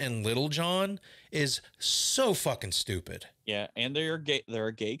John and Little John is so fucking stupid. Yeah, and they're gay. They're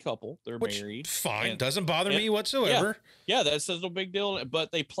a gay couple. They're married. Fine, doesn't bother me whatsoever. Yeah, that's no big deal.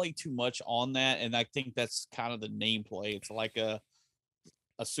 But they play too much on that, and I think that's kind of the name play. It's like a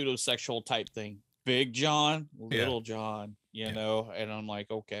pseudo-sexual type thing. Big John, Little John, you know, and I'm like,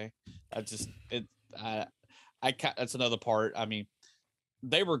 okay, that's another part. I mean,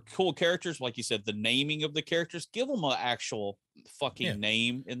 they were cool characters, like you said. The naming of the characters, give them an actual fucking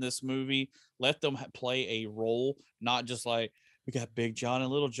name in this movie. Let them play a role, not just like we got Big John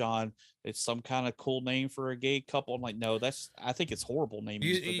and Little John. It's some kind of cool name for a gay couple. I'm like, no, I think it's horrible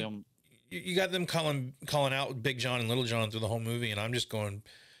naming for them. You got them calling out Big John and Little John through the whole movie, and I'm just going,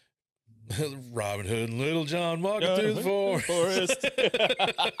 Robin Hood and Little John walking through the forest.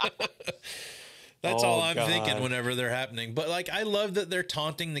 That's all I'm thinking whenever they're happening. But like, I love that they're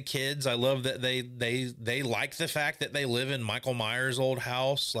taunting the kids. I love that they like the fact that they live in Michael Myers' old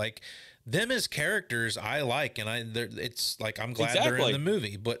house. Like, them as characters, I like, and it's like I'm glad they're in the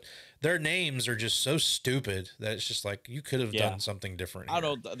movie. But their names are just so stupid that it's just like you could have done something different. I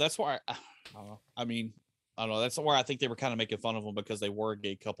don't know. That's why. I mean, I don't know. That's where I think they were kind of making fun of them because they were a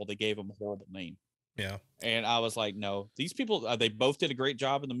gay couple. They gave them a horrible name. Yeah. And I was like, no, these people, they both did a great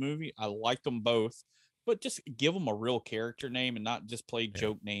job in the movie. I liked them both, but just give them a real character name and not just play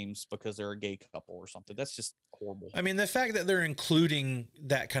joke names because they're a gay couple or something. That's just horrible. I mean, the fact that they're including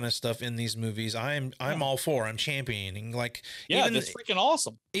that kind of stuff in these movies, I'm all for. I'm championing. Like, that's freaking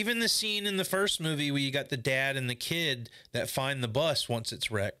awesome. Even the scene in the first movie where you got the dad and the kid that find the bus once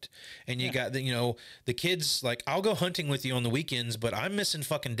it's wrecked, and you got the kids like, I'll go hunting with you on the weekends, but I'm missing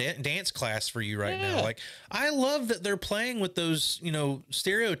fucking dance class for you right now. Like, I love that they're playing with those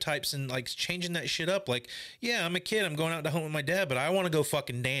stereotypes and like changing that shit up. Like, yeah, I'm a kid, I'm going out to hunt with my dad, but I want to go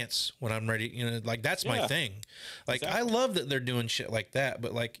fucking dance when I'm ready. Like, that's my thing. Like, I love that they're doing shit like that,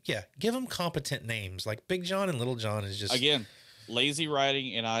 but like, give them competent names. Like Big John and Little John is just, again, lazy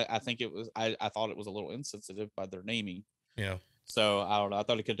writing, and I think it was I thought it was a little insensitive by their naming. Yeah. So I don't know. I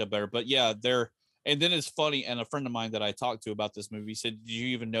thought it could have done better. But yeah, and then it's funny, and a friend of mine that I talked to about this movie said, did you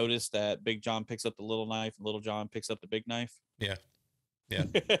even notice that Big John picks up the little knife and Little John picks up the big knife? Yeah. Yeah.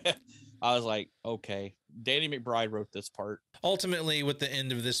 I was like, okay. Danny McBride wrote this part. Ultimately, with the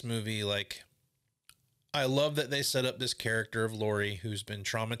end of this movie, like, I love that they set up this character of Lori who's been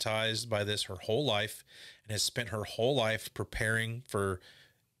traumatized by this her whole life and has spent her whole life preparing for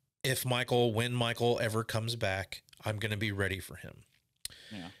when Michael ever comes back, I'm going to be ready for him.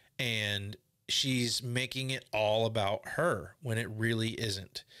 Yeah. And she's making it all about her when it really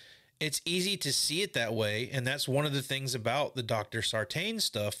isn't. It's easy to see it that way. And that's one of the things about the Dr. Sartain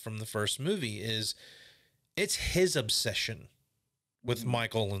stuff from the first movie is it's his obsession with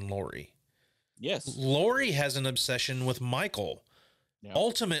Michael and Lori. Yes. Lori has an obsession with Michael. Yeah.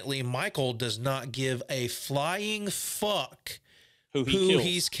 Ultimately, Michael does not give a flying fuck who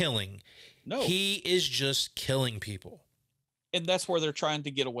he's killing. No. He is just killing people. And that's where they're trying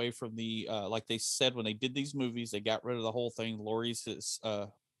to get away from the, like they said, when they did these movies, they got rid of the whole thing. Lori's his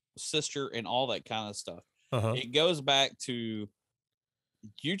sister and all that kind of stuff. It goes back to,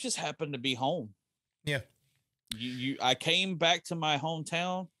 you just happen to be home. Yeah. I came back to my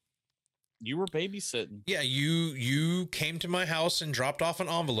hometown. You were babysitting. Yeah, you came to my house and dropped off an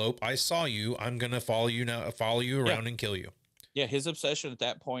envelope. I saw you. I'm gonna follow you around and kill you. Yeah, his obsession at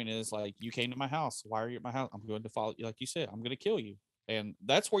that point is like, you came to my house. Why are you at my house? I'm going to follow you, like you said. I'm going to kill you. And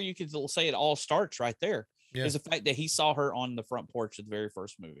that's where you could say it all starts right there. Yeah. Is the fact that he saw her on the front porch of the very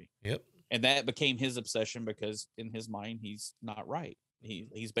first movie. Yep. And that became his obsession because in his mind, he's not right.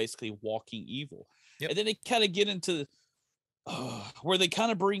 He's basically walking evil. Yep. And then they kind of get into, where they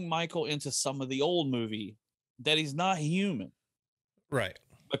kind of bring Michael into some of the old movie that he's not human. Right.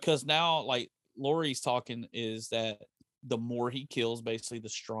 Because now, like Laurie's talking, is that the more he kills, basically, the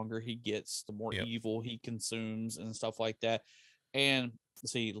stronger he gets, the more evil he consumes and stuff like that. And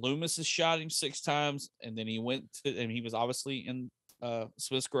see, Loomis has shot him 6 times, and then he he was obviously in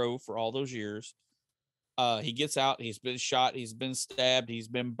Swiss Grove for all those years. He gets out, he's been shot, he's been stabbed, he's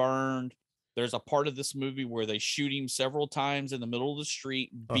been burned. There's a part of this movie where they shoot him several times in the middle of the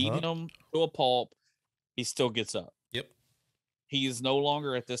street, beat him to a pulp. He still gets up. Yep. He is no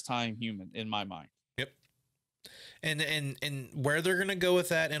longer at this time human in my mind. Yep. And where they're gonna go with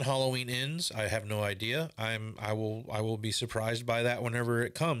that in Halloween Ends, I have no idea. I will be surprised by that whenever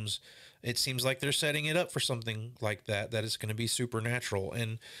it comes. It seems like they're setting it up for something like that is going to be supernatural.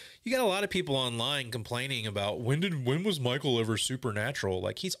 And you got a lot of people online complaining about when was Michael ever supernatural?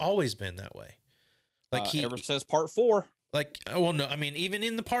 Like, he's always been that way. Like, ever since part 4. Like, well, no, I mean, even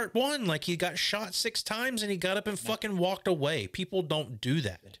in the part 1, like, he got shot 6 times and he got up and fucking walked away. People don't do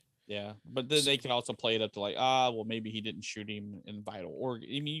that. Yeah, but then they can also play it up to like, well, maybe he didn't shoot him in vital organ.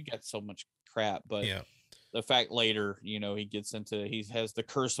 I mean, you got so much crap, but yeah. The fact later, he gets into, he has the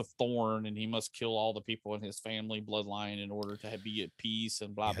curse of Thorn and he must kill all the people in his family bloodline in order to be at peace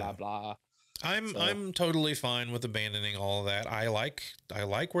and blah, blah, blah. I'm totally fine with abandoning all of that. I like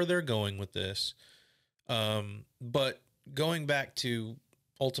where they're going with this. But going back to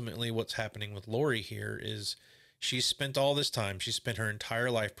ultimately what's happening with Laurie here is she's spent all this time. She spent her entire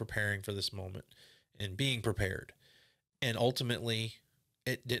life preparing for this moment and being prepared. And ultimately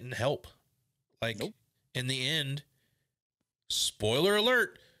it didn't help. Like, nope. In the end, spoiler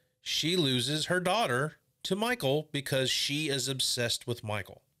alert, she loses her daughter to Michael because she is obsessed with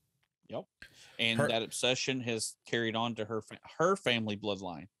Michael. Yep. And that obsession has carried on to her family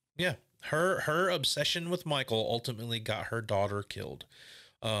bloodline. Yeah. Her obsession with Michael ultimately got her daughter killed.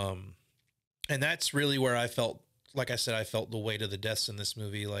 And that's really where I felt, like I said, I felt the weight of the deaths in this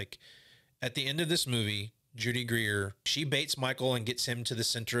movie. Like, at the end of this movie, Judy Greer, she baits Michael and gets him to the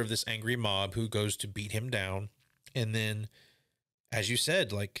center of this angry mob who goes to beat him down. And then, as you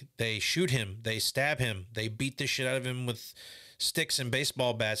said, like, they shoot him, they stab him, they beat the shit out of him with sticks and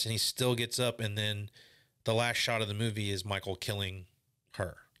baseball bats, and he still gets up. And then the last shot of the movie is Michael killing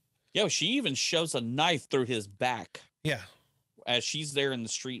her. Yeah, she even shoves a knife through his back. Yeah. As she's there in the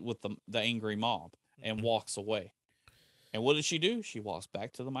street with the angry mob and walks away. And what does she do? She walks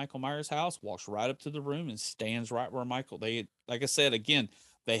back to the Michael Myers house, walks right up to the room, and stands right where Michael. They, like I said, again,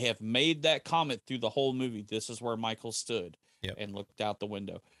 they have made that comment through the whole movie. This is where Michael stood and looked out the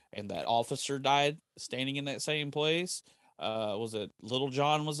window. And that officer died standing in that same place. Was it Little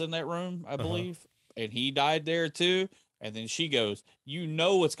John was in that room, I believe, and he died there too. And then she goes, you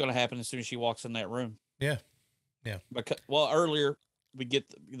know what's going to happen as soon as she walks in that room. Yeah. Yeah. Because, well, earlier we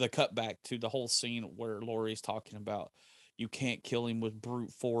get the cut back to the whole scene where Laurie's talking about you can't kill him with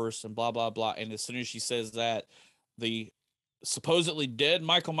brute force and blah, blah, blah. And as soon as she says that, the supposedly dead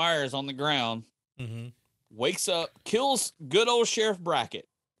Michael Myers on the ground wakes up, kills good old Sheriff Brackett.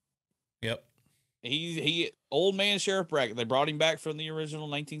 Yep. He old man Sheriff Brackett. They brought him back from the original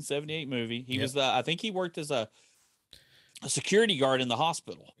 1978 movie. He was I think he worked as a security guard in the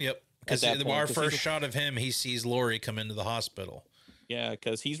hospital. Yep. Because our first shot of him, he sees Laurie come into the hospital. Yeah,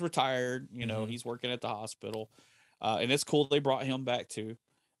 because he's retired. He's working at the hospital. And it's cool they brought him back too.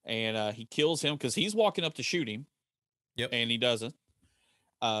 And he kills him because he's walking up to shoot him. Yep. And he doesn't.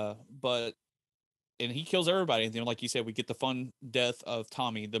 And he kills everybody. And then, like you said, we get the fun death of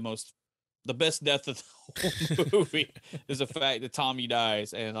Tommy. The best death of the whole movie is the fact that Tommy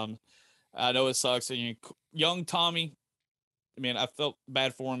dies. And I know it sucks. And young Tommy, man, I felt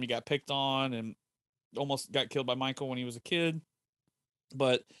bad for him. He got picked on and almost got killed by Michael when he was a kid.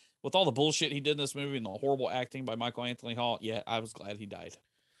 But with all the bullshit he did in this movie and the horrible acting by Michael Anthony Hall, yeah, I was glad he died.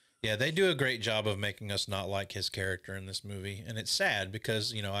 Yeah, they do a great job of making us not like his character in this movie. And it's sad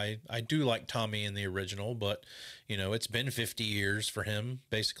because, I do like Tommy in the original, but, it's been 50 years for him,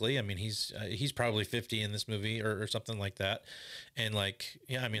 basically. I mean, he's probably 50 in this movie or something like that. And, like,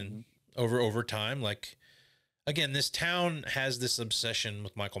 yeah, I mean, over time, like, again, this town has this obsession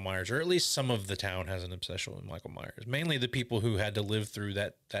with Michael Myers, or at least some of the town has an obsession with Michael Myers, mainly the people who had to live through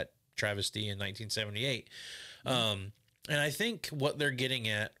that travesty in 1978. And I think what they're getting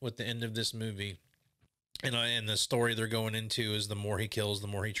at with the end of this movie and the story they're going into is the more he kills, the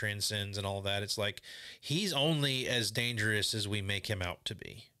more he transcends and all that. It's like, he's only as dangerous as we make him out to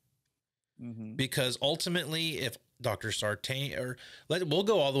be. Because ultimately, if Dr. Sartain, we'll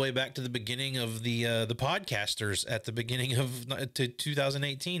go all the way back to the beginning of the podcasters at the beginning of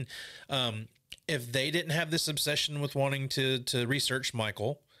 2018. if they didn't have this obsession with wanting to research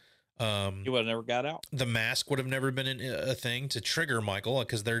Michael, He would have never got out. the mask would have never been a thing to trigger Michael,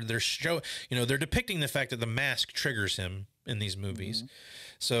 because they're they're depicting the fact that the mask triggers him in these movies.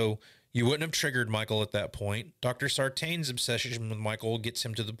 So you wouldn't have triggered Michael at that point. Dr. Sartain's obsession with Michael gets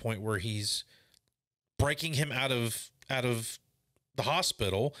him to the point where he's breaking him out of the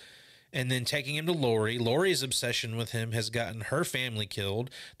hospital and then taking him to Lori. Lori's obsession with him has gotten her family killed.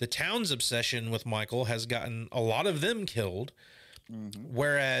 The town's obsession with Michael has gotten a lot of them killed.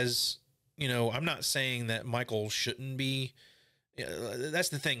 Whereas, I'm not saying that Michael shouldn't be. That's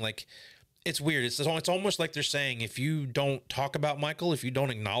the thing. Like, it's weird. It's almost like they're saying, if you don't talk about Michael, if you don't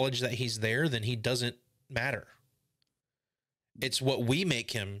acknowledge that he's there, then he doesn't matter. It's what we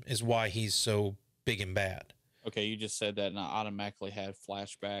make him is why he's so big and bad. Okay, you just said that, and I automatically had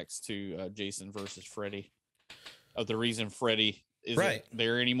flashbacks to Jason versus Freddy. The reason Freddy isn't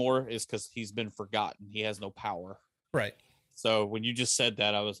there anymore is because he's been forgotten. He has no power. Right. So when you just said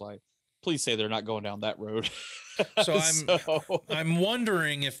that, I was like, please say they're not going down that road. So I'm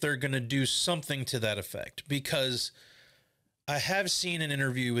wondering if they're going to do something to that effect, because I have seen an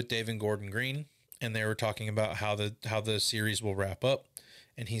interview with David Gordon Green, and they were talking about how the series will wrap up.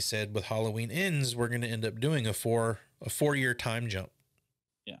 And he said, with Halloween Ends, we're going to end up doing a 4-year time jump.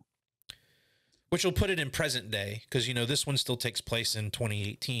 Yeah. Which will put it in present day, because, this one still takes place in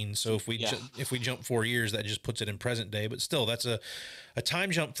 2018. So if we jump 4 years, that just puts it in present day. But still, that's a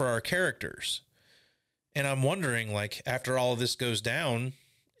time jump for our characters. And I'm wondering, like, after all of this goes down,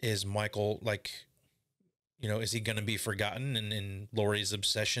 is Michael, like, is he going to be forgotten? And Laurie's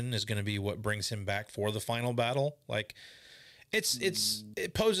obsession is going to be what brings him back for the final battle? Like,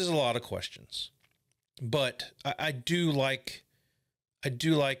 it poses a lot of questions. But I do like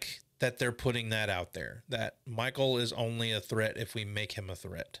that they're putting that out there, that Michael is only a threat if we make him a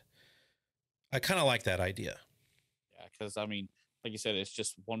threat. I kind of like that idea. Yeah, because, like you said, it's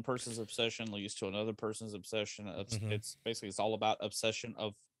just one person's obsession leads to another person's obsession. It's basically, it's all about obsession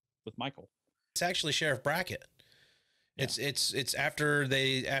with Michael. It's actually Sheriff Brackett. Yeah. It's after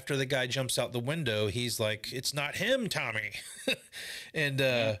the guy jumps out the window, he's like, "It's not him, Tommy,"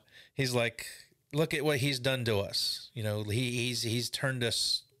 and he's like, "Look at what he's done to us. He's turned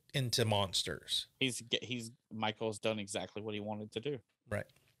us into monsters." Michael's done exactly what he wanted to do. Right.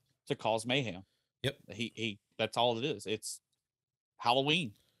 To cause mayhem. Yep. He that's all it is. It's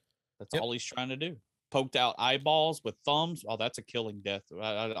Halloween. That's all he's trying to do. Poked out eyeballs with thumbs. Oh, that's a killing death. Dude,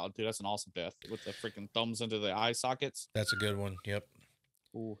 that's an awesome death with the freaking thumbs into the eye sockets. That's a good one. Yep.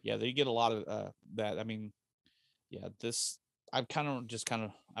 Ooh, yeah, they get a lot of that. I'm kind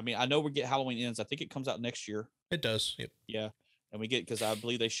of. I know we get Halloween Ends. I think it comes out next year. It does. Yep. Yeah, and we get, because I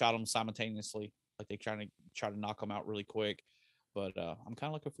believe they shot them simultaneously. Like, they try to knock them out really quick. But I'm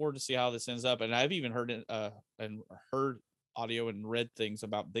kind of looking forward to see how this ends up. And I've even heard it and heard audio and read things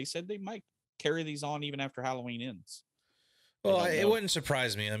about. They said they might carry these on even after Halloween ends. Well, it wouldn't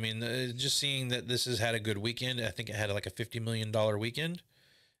surprise me. Just seeing that this has had a good weekend. I think it had like a $50 million weekend.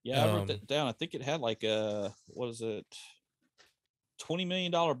 Yeah, I wrote that down. I think it had like $20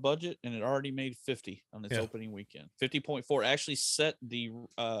 million budget, and it already made 50 on its opening weekend. 50.4 actually set the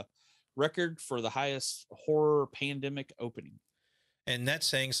record for the highest horror pandemic opening. And that's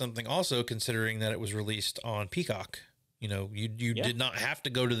saying something also, considering that it was released on Peacock. You did not have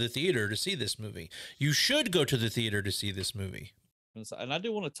to go to the theater to see this movie. You should go to the theater to see this movie. And I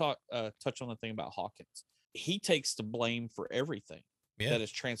do want to touch on the thing about Hawkins. He takes the blame for everything that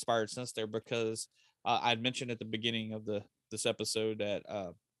has transpired since there, because I'd mentioned at the beginning of this episode that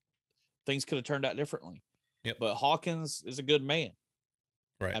things could have turned out differently. Yep. But Hawkins is a good man.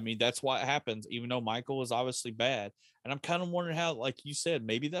 Right. That's what happens, even though Michael is obviously bad. And I'm kind of wondering how, like you said,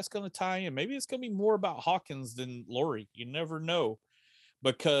 maybe that's going to tie in. Maybe it's going to be more about Hawkins than Laurie. You never know.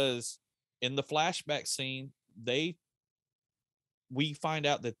 Because in the flashback scene, we find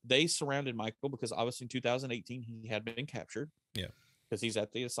out that they surrounded Michael, because obviously in 2018, he had been captured. Yeah. Because he's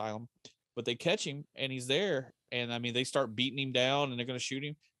at the asylum. But they catch him, and he's there. And, they start beating him down, and they're going to shoot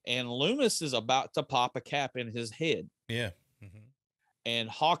him. And Loomis is about to pop a cap in his head. Yeah. Mm-hmm. And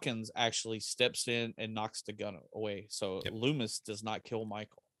Hawkins actually steps in and knocks the gun away. So Loomis does not kill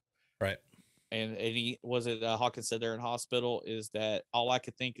Michael. Right. And Hawkins said there in hospital, is that all I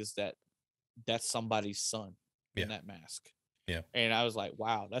could think is that that's somebody's son in that mask. Yeah. And I was like,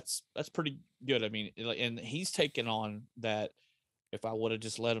 wow, that's pretty good. And he's taken on that. If I would have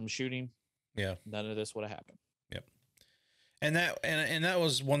just let him shoot him, none of this would have happened. Yep. And that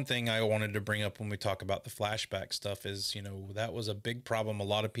was one thing I wanted to bring up when we talk about the flashback stuff is, that was a big problem a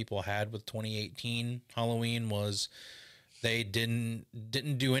lot of people had with 2018 Halloween was They didn't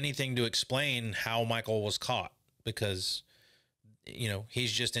do anything to explain how Michael was caught, because, you know,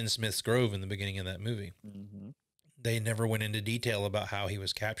 he's just in Smith's Grove in the beginning of that movie. They never went into detail about how he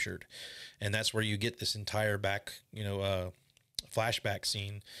was captured. And that's where you get this entire flashback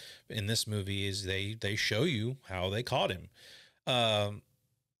scene in this movie, is they show you how they caught him.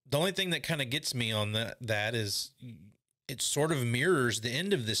 The only thing that kind of gets me on that is it sort of mirrors the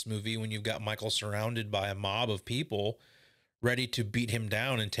end of this movie, when you've got Michael surrounded by a mob of people ready to beat him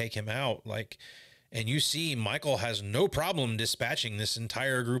down and take him out. Like, and you see Michael has no problem dispatching this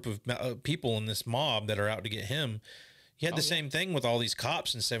entire group of people in this mob that are out to get him. He had the same thing with all these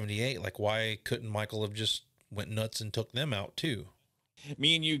cops in 78. Like, why couldn't Michael have just went nuts and took them out too?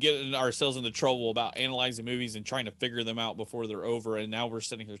 Me and you get ourselves into trouble about analyzing movies and trying to figure them out before they're over. And now we're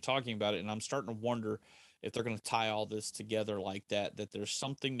sitting here talking about it, and I'm starting to wonder if they're going to tie all this together like that, that there's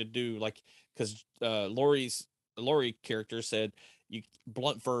something to do, like, because Laurie character said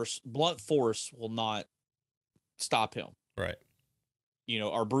blunt force will not stop him. Right. You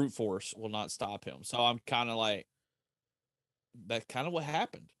know, our brute force will not stop him. So I'm kind of like, that's kind of what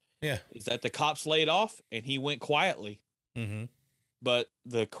happened. Yeah. Is that the cops laid off and he went quietly. But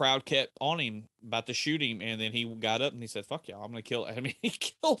the crowd kept on him about to shoot him, and then he got up and he said, "Fuck y'all, I'm gonna kill." I mean, he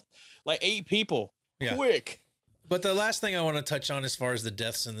killed like 8 people quick. But the last thing I want to touch on as far as the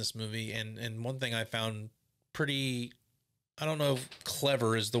deaths in this movie, and one thing I found pretty, I don't know if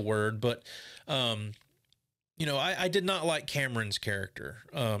clever is the word, but you know, I did not like Cameron's character,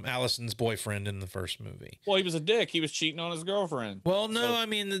 Allison's boyfriend in the first movie. Well, he was a dick. He was cheating on his girlfriend. Well, no, I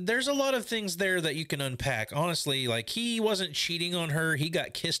mean, there's a lot of things there that you can unpack. Honestly, like, he wasn't cheating on her. He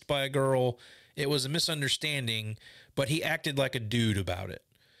got kissed by a girl. It was a misunderstanding, but he acted like a dude about it.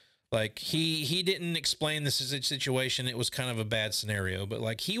 Like, he didn't explain this as a situation. It was kind of a bad scenario, but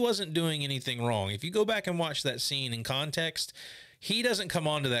like, he wasn't doing anything wrong. If you go back and watch that scene in context, he doesn't come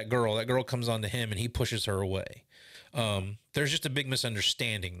on to that girl. That girl comes on to him, and he pushes her away. There's just a big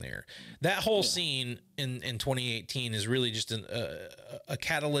misunderstanding there. That whole scene in 2018 is really just a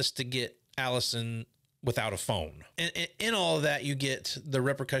catalyst to get Allison without a phone. And in all of that, you get the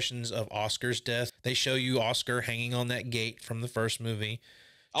repercussions of Oscar's death. They show you Oscar hanging on that gate from the first movie.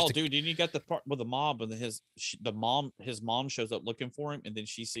 Oh, dude, and you got the part with the mob, and his mom shows up looking for him, and then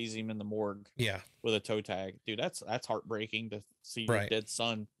she sees him in the morgue. Yeah, with a toe tag. Dude, that's heartbreaking to see your dead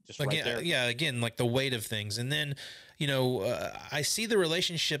son just again, right there. Yeah, again, like the weight of things. And then, you know, I see the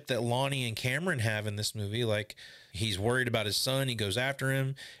relationship that Lonnie and Cameron have in this movie. Like, he's worried about his son, he goes after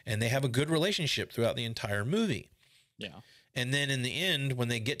him, and they have a good relationship throughout the entire movie. Yeah. And then in the end, when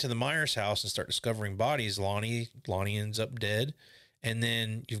they get to the Myers house and start discovering bodies, Lonnie ends up dead. And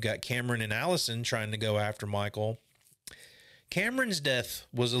then you've got Cameron and Allison trying to go after Michael. Cameron's death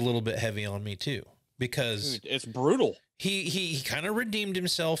was a little bit heavy on me too, because dude, it's brutal. He kind of redeemed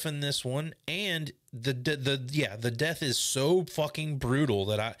himself in this one, and the death is so fucking brutal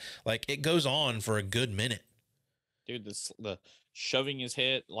that it goes on for a good minute. Dude, the shoving his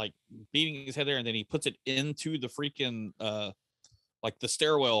head, like beating his head there, and then he puts it into the freaking like the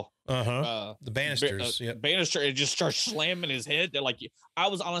stairwell, the banisters, banister, and just starts slamming his head. Like, I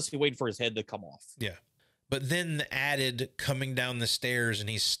was honestly waiting for his head to come off. Yeah. But then the added coming down the stairs, and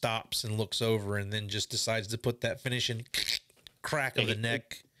he stops and looks over, and then just decides to put that finishing crack of the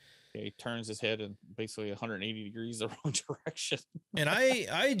neck. He turns his head in basically 180 degrees the wrong direction. And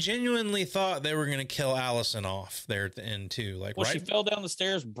I genuinely thought they were going to kill Allison off there at the end too. Like, well, she fell down the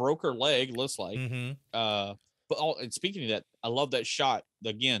stairs, broke her leg, looks like. And speaking of that, I love that shot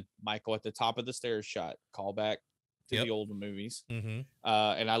again, Michael at the top of the stairs shot. Call back to the older movies. And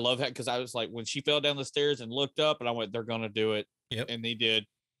I love that, because I was like, when she fell down the stairs and looked up, and I went, they're gonna do it. And they did.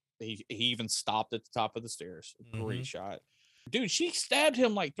 He even stopped at the top of the stairs. Great shot. Dude, she stabbed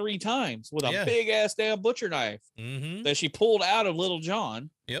him like 3 times with a big ass damn butcher knife that she pulled out of Little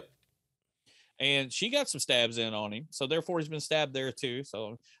John. And she got some stabs in on him. So therefore he's been stabbed there too.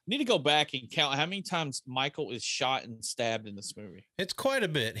 So I need to go back and count how many times Michael is shot and stabbed in this movie. It's quite a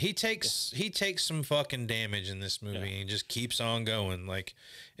bit. He takes some fucking damage in this movie and just keeps on going. Like,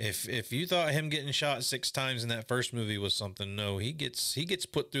 if you thought him getting shot 6 times in that first movie was something, no, he gets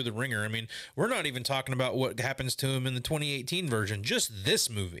put through the ringer. I mean, we're not even talking about what happens to him in the 2018 version, just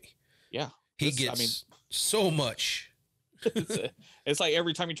this movie. Yeah. He gets so much. It's like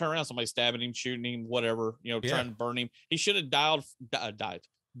every time you turn around, somebody's stabbing him, shooting him, whatever, trying to burn him. He should have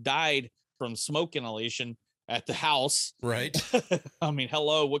died from smoke inhalation at the house. Right. I mean,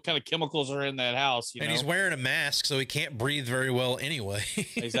 hello, what kind of chemicals are in that house? And he's wearing a mask, so he can't breathe very well anyway.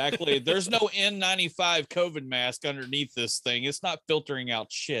 Exactly. There's no N95 COVID mask underneath this thing. It's not filtering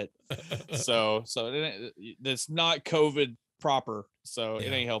out shit. So it's not COVID proper. So it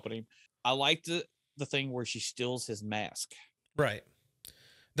ain't helping him. I liked the thing where she steals his mask. Right.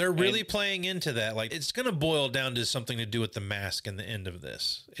 They're really playing into that. Like, it's going to boil down to something to do with the mask in the end of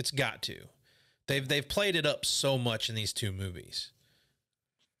this. It's got to. They've played it up so much in these two movies.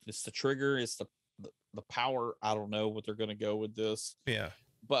 It's the trigger. It's the power. I don't know what they're going to go with this. Yeah.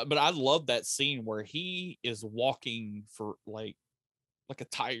 But I love that scene where he is walking for like a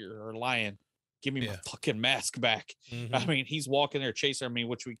tiger or a lion. Give me my fucking mask back. Mm-hmm. I mean, he's walking there chasing. I mean,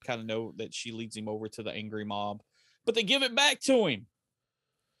 which we kind of know that she leads him over to the angry mob, but they give it back to him.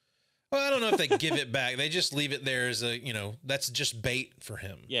 Well, I don't know if they give it back. They just leave it there as a, that's just bait for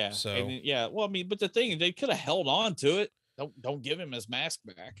him. Yeah. So and well, I mean, but the thing, they could have held on to it. Don't give him his mask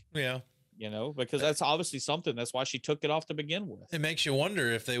back. Yeah. Because that's obviously something. That's why she took it off to begin with. It makes you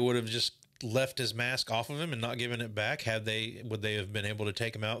wonder if they would have just left his mask off of him and not given it back. Would they have been able to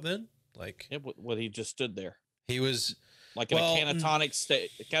take him out then? Like, he just stood there. He was like in a catatonic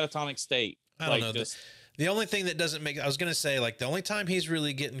state. I don't know. The only thing that doesn't make, I was going to say, like, the only time he's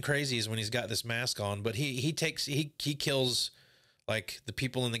really getting crazy is when he's got this mask on, but he kills like the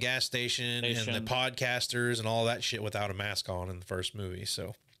people in the gas station and the podcasters and all that shit without a mask on in the first movie.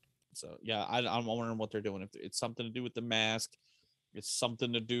 So yeah, I'm wondering what they're doing. If it's something to do with the mask, it's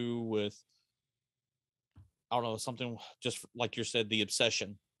something to do with, I don't know, something just like you said, the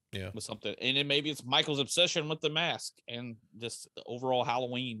obsession. Yeah. With something. And then maybe it's Michael's obsession with the mask and just the overall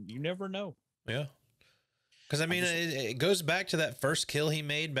Halloween. You never know. Yeah. Because, I mean, it goes back to that first kill he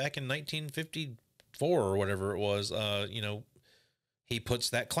made back in 1954 or whatever it was. He puts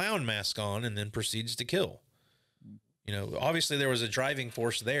that clown mask on and then proceeds to kill. Obviously there was a driving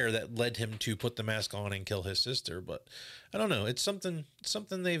force there that led him to put the mask on and kill his sister. But I don't know. It's something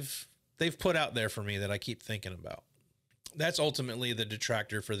they've put out there for me that I keep thinking about. That's ultimately the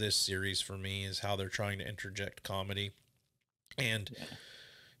detractor for this series for me, is how they're trying to interject comedy. And,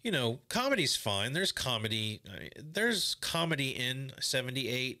 comedy's fine. There's comedy in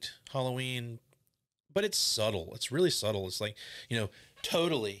 78 Halloween, but it's subtle. It's really subtle. It's like,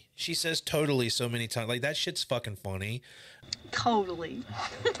 totally. She says totally so many times. Like, that shit's fucking funny. Totally.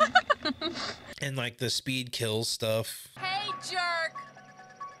 And like the speed kills stuff. Hey, jerk!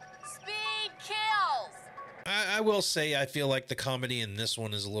 Speed kills! I will say I feel like the comedy in this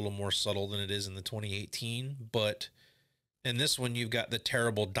one is a little more subtle than it is in the 2018, but in this one you've got the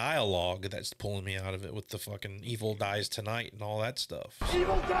terrible dialogue that's pulling me out of it with the fucking evil dies tonight and all that stuff.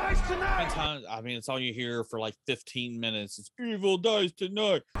 Evil dies tonight! I mean, it's all you hear for like 15 minutes. It's evil dies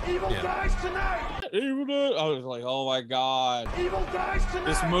tonight. Evil dies tonight! Evil dies. I was like, oh my God. Evil dies tonight!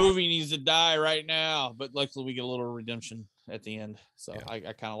 This movie needs to die right now. But luckily we get a little redemption at the end. So I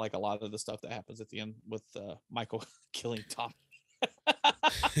kind of like a lot of the stuff that happens at the end with Michael killing Tom.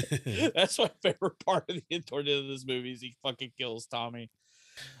 That's my favorite part of the toward the end of this movie is he fucking kills Tommy.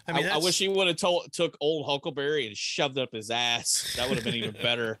 I mean, I wish he would have took old Huckleberry and shoved it up his ass. That would have been even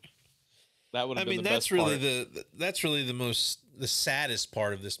better. That would have been the best part. That's really the saddest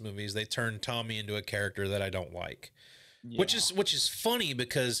part of this movie is they turned Tommy into a character that I don't like. Yeah. Which is funny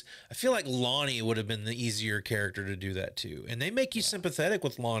because I feel like Lonnie would have been the easier character to do that too. And they make you sympathetic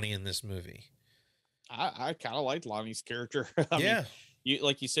with Lonnie in this movie. I kind of liked Lonnie's character. I mean,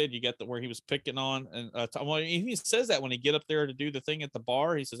 like you said, you got where he was picking on, and he says that when he get up there to do the thing at the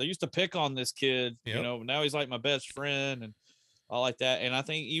bar, he says, "I used to pick on this kid, now he's like my best friend," and all like that. And I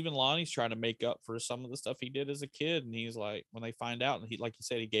think even Lonnie's trying to make up for some of the stuff he did as a kid. And he's like, when they find out, and he, like you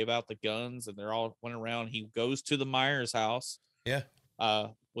said, he gave out the guns, and they're all went around. He goes to the Myers house,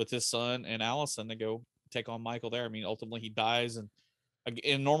 with his son and Allison to go take on Michael there. I mean, ultimately he dies, and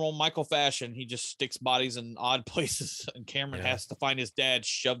in normal Michael fashion, he just sticks bodies in odd places, and Cameron has to find his dad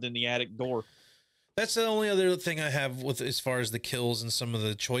shoved in the attic door. That's the only other thing I have with as far as the kills and some of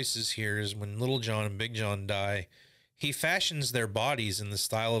the choices here is when Little John and Big John die, he fashions their bodies in the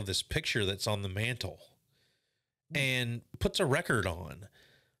style of this picture that's on the mantle and puts a record on.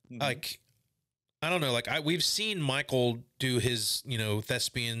 Mm-hmm. Like, I don't know, like we've seen Michael do his,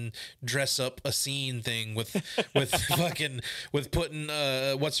 thespian dress up a scene thing with putting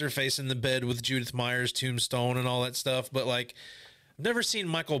what's her face in the bed with Judith Myers' tombstone and all that stuff. But like, I've never seen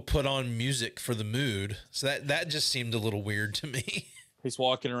Michael put on music for the mood. So that just seemed a little weird to me. He's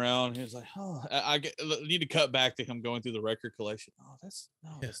walking around. He's like, oh, I need to cut back to him going through the record collection. Oh, that's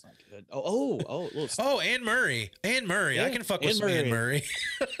not good. Look. Oh, Anne Murray. Anne Murray. I Yeah, can fuck Anne with Anne Murray.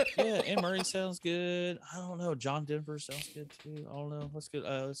 Yeah, Anne Murray sounds good. I don't know. John Denver sounds good too. I don't know. Let's go.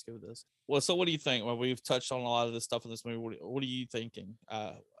 Let's go with this. Well, so what do you think? Well, we've touched on a lot of this stuff in this movie. What are you thinking?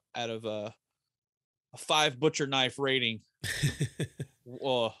 Out of a 5 butcher knife rating,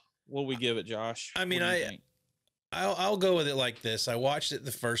 well, what we give it, Josh? I mean, I'll go with it like this. I watched it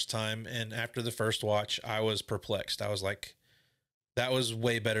the first time, and after the first watch, I was perplexed. I was like, that was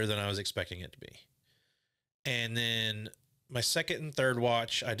way better than I was expecting it to be. And then my second and third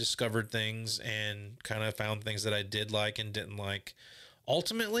watch, I discovered things and kind of found things that I did like and didn't like.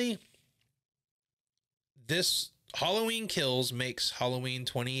 Ultimately, this Halloween Kills makes Halloween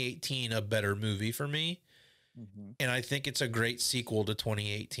 2018 a better movie for me. Mm-hmm. And I think it's a great sequel to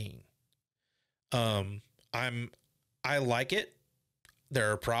 2018. I like it.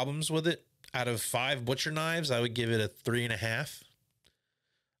 There are problems with it. Out of 5 butcher knives, I would give it a 3.5.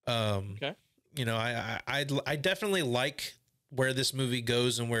 Okay. You know, I definitely like where this movie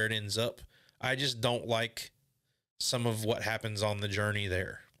goes and where it ends up. I just don't like some of what happens on the journey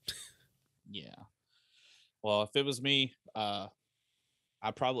there. Yeah. Well, if it was me, I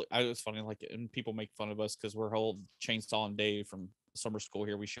was funny, like, and people make fun of us because we're whole Chainsaw and Dave from summer school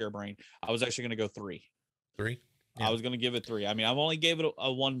here. We share a brain. I was actually going to go 3. 3? Yeah. I was going to give it 3. I mean, I've only gave it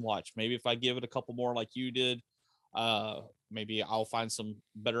a 1 watch. Maybe if I give it a couple more like you did, maybe I'll find some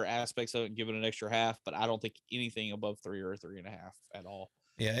better aspects of it and give it an extra half, but I don't think anything above 3 or 3.5 at all.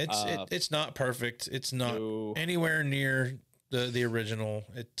 Yeah, it's not perfect. It's not anywhere near the original.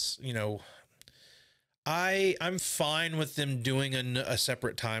 It's, you know, I'm fine with them doing a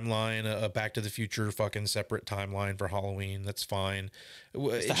separate timeline, a Back to the Future fucking separate timeline for Halloween. That's fine.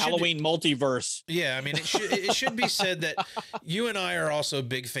 It's the Halloween multiverse. Yeah, I mean, it should be said that you and I are also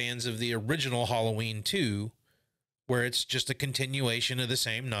big fans of the original Halloween 2, where it's just a continuation of the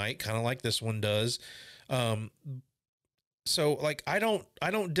same night, kind of like this one does. So like, I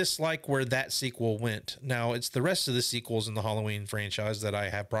don't dislike where that sequel went. Now it's the rest of the sequels in the Halloween franchise that I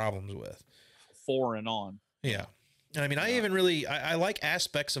have problems with. 4 and on. Yeah. And I mean, I like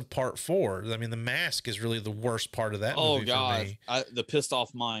aspects of part 4. I mean, the mask is really the worst part of that movie. Oh God. For me. The pissed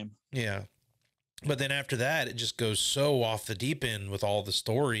off mime. Yeah. But then after that, it just goes so off the deep end with all the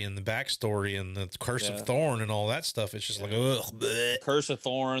story and the backstory and the Curse of Thorn and all that stuff. It's just like, ugh. Bleh. Curse of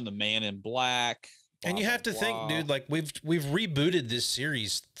Thorn, the Man in Black. Blah, and you have to think, dude, like we've rebooted this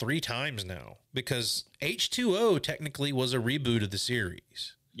series 3 times now, because H2O technically was a reboot of the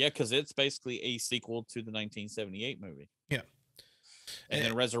series. Yeah, because it's basically a sequel to the 1978 movie. Yeah. And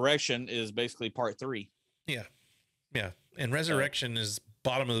then Resurrection is basically part 3. Yeah. Yeah. And Resurrection is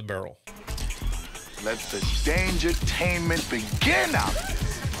bottom of the barrel. Let the dangertainment begin out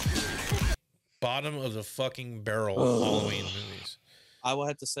there. Bottom of the fucking barrel Halloween movies. I will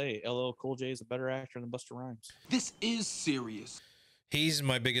have to say, LL Cool J is a better actor than Busta Rhymes. This is serious. He's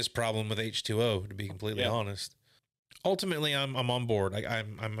my biggest problem with H2O, to be completely honest. Ultimately, I'm on board.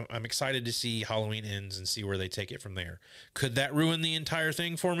 I'm excited to see Halloween Ends and see where they take it from there. Could that ruin the entire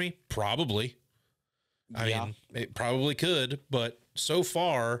thing for me? Probably. I mean, it probably could, but so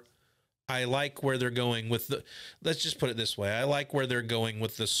far, I like where they're going with the. Let's just put it this way: I like where they're going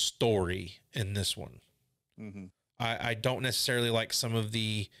with the story in this one. Mm-hmm. I don't necessarily like some of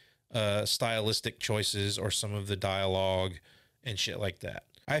the stylistic choices or some of the dialogue and shit like that.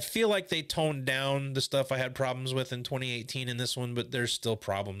 I feel like they toned down the stuff I had problems with in 2018 in this one, but there's still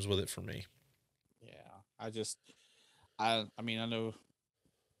problems with it for me. Yeah, I mean, I know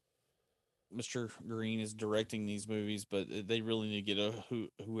Mr. Green is directing these movies, but they really need to get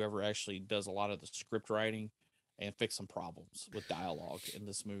whoever actually does a lot of the script writing and fix some problems with dialogue in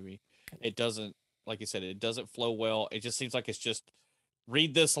this movie. It doesn't, like you said, it doesn't flow well. It just seems like it's just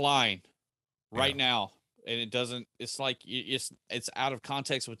read this line right now. And it doesn't, it's like, it's out of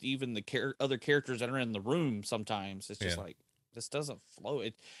context with even the other characters that are in the room. Sometimes it's just like, this doesn't flow.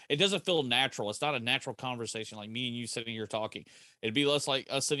 It doesn't feel natural. It's not a natural conversation. Like me and you sitting here talking, it'd be less like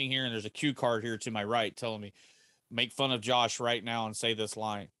us sitting here and there's a cue card here to my right telling me, make fun of Josh right now and say this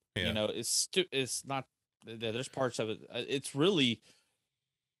line. You know, it's not, there's parts of it. It's really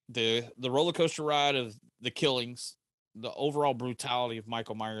the roller coaster ride of the killings, the overall brutality of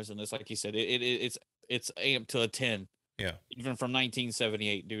Michael Myers in this. Like you said, it's amped to a 10. Yeah. Even from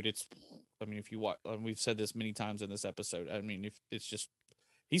 1978, dude. I mean, if you watch, we've said this many times in this episode. I mean, if it's just,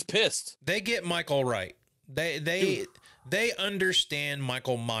 he's pissed. They get Michael right. They understand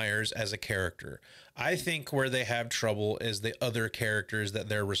Michael Myers as a character. I think where they have trouble is the other characters that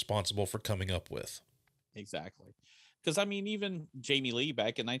they're responsible for coming up with. Exactly. Because I mean, even Jamie Lee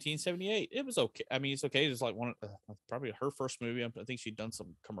back in 1978, it was okay. I mean, it's okay. It's like probably her first movie. I think she'd done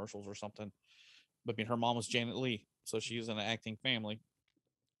some commercials or something. But I mean, her mom was Janet Leigh, so she was in an acting family.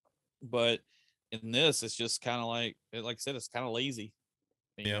 But in this, it's just kind of like I said, it's kind of lazy.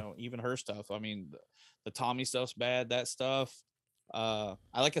 You know, even her stuff. I mean, the Tommy stuff's bad. That stuff.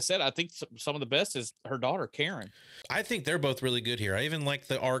 Like I said, I think some of the best is her daughter Karen. I think they're both really good here. I even like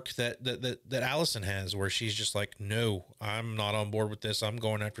the arc that Allison has, where she's just like, no, I'm not on board with this. I'm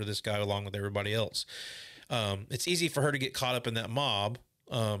going after this guy along with everybody else. It's easy for her to get caught up in that mob.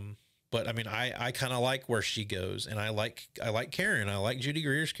 But I mean, I kind of like where she goes, and I like Karen. I like Judy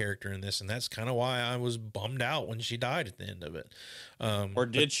Greer's character in this, and that's kind of why I was bummed out when she died at the end of it. Or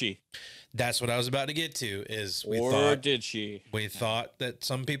did she? That's what I was about to get to. Did she? We thought that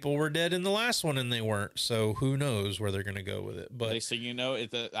some people were dead in the last one, and they weren't. So who knows where they're going to go with it? But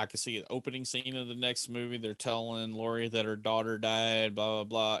I can see an opening scene of the next movie. They're telling Laurie that her daughter died, blah blah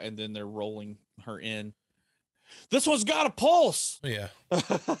blah, and then they're rolling her in. This one's got a pulse. Yeah.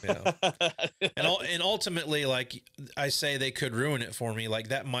 And ultimately, like I say, they could ruin it for me. Like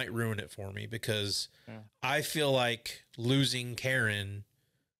that might ruin it for me because I feel like losing Karen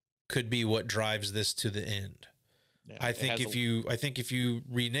could be what drives this to the end. Yeah, I think if you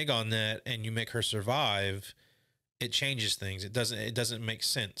renege on that and you make her survive, it changes things. It doesn't make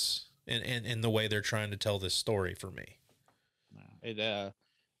sense in the way they're trying to tell this story for me.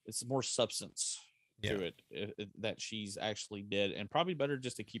 It's more substance to it that she's actually dead, and probably better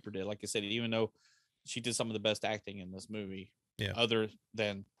just to keep her dead. Like I said, even though she did some of the best acting in this movie, other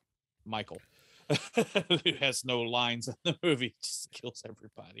than Michael, who has no lines in the movie, just kills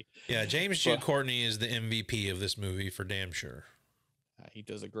everybody. Yeah, James Jude Courtney is the MVP of this movie for damn sure. He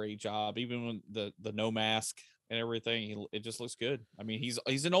does a great job, even when the no mask and everything. It just looks good. I mean,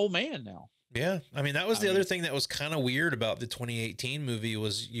 he's an old man now. Yeah, I mean, that was the other thing that was kind of weird about the 2018 movie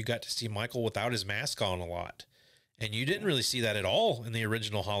was you got to see Michael without his mask on a lot, and you didn't really see that at all in the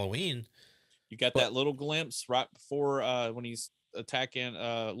original Halloween. You got that little glimpse right before when he's attacking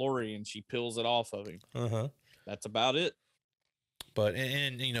Laurie and she peels it off of him. That's about it. But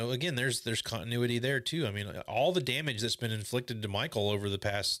and you know, again, there's continuity there too. I mean, all the damage that's been inflicted to Michael over the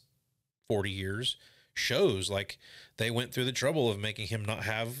past 40 years shows like they went through the trouble of making him not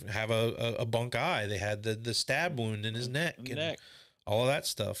have a bunk eye. They had the stab wound in his neck and all of that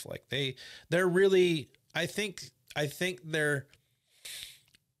stuff. Like they're really, I think they're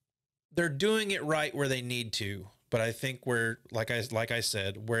doing it right where they need to, but I think where, like I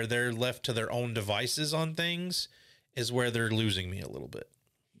said, where they're left to their own devices on things is where they're losing me a little bit.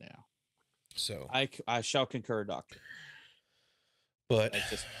 Yeah. So I shall concur, Doctor. But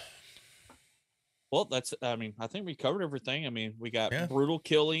well, I think we covered everything. I mean, we got brutal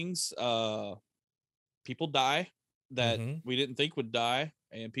killings. People die that we didn't think would die,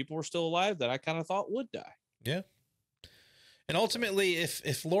 and people were still alive that I kind of thought would die. Yeah. And ultimately,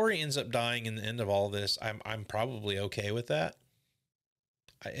 if Laurie ends up dying in the end of all this, I'm probably okay with that.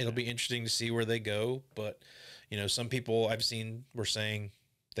 It'll be interesting to see where they go, but you know, some people I've seen were saying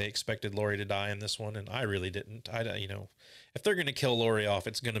they expected Laurie to die in this one, and I really didn't. You know, if they're going to kill Laurie off,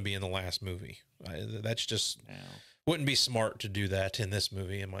 it's going to be in the last movie. That's just wouldn't be smart to do that in this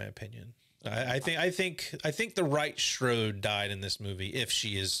movie, in my opinion. I think the right Strode died in this movie if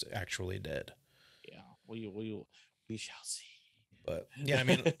she is actually dead. Yeah, we shall see. But yeah, I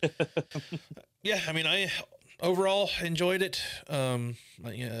mean, I overall enjoyed it.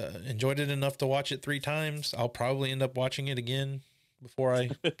 Enjoyed it enough to watch it 3 times. I'll probably end up watching it again before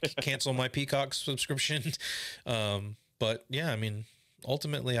I cancel my Peacock subscription. But yeah, I mean,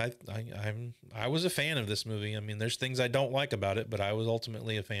 ultimately, I was a fan of this movie. I mean, there's things I don't like about it, but I was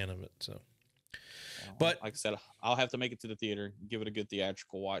ultimately a fan of it. So, but like I said, I'll have to make it to the theater, give it a good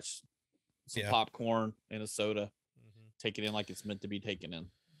theatrical watch, some popcorn and a soda, take it in like it's meant to be taken in.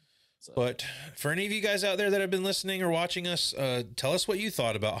 So. But for any of you guys out there that have been listening or watching us, tell us what you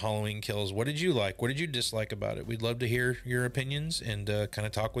thought about Halloween Kills. What did you like? What did you dislike about it? We'd love to hear your opinions and kind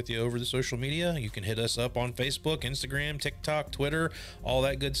of talk with you over the social media. You can hit us up on Facebook, Instagram, TikTok, Twitter, all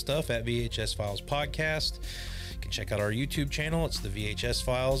that good stuff at VHS Files Podcast. You can check out our YouTube channel. It's the VHS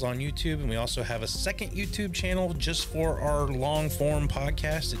Files on YouTube. And we also have a second YouTube channel just for our long form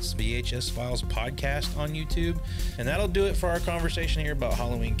podcast. It's VHS Files Podcast on YouTube. And that'll do it for our conversation here about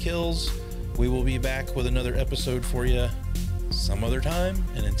Halloween Kills. We will be back with another episode for you some other time.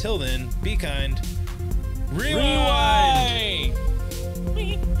 And until then, be kind. Rewind!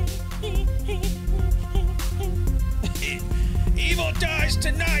 Evil dies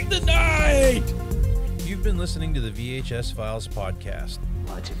tonight! Tonight! You've been listening to the VHS Files Podcast.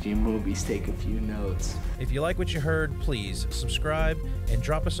 Watch a few movies, take a few notes. If you like what you heard, please subscribe and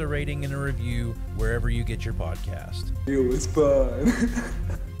drop us a rating and a review wherever you get your podcast. It was fun.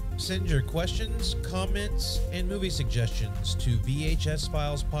 Send your questions, comments, and movie suggestions to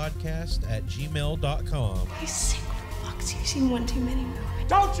vhsfilespodcast@gmail.com. You sick fucks, you've seen one too many movies.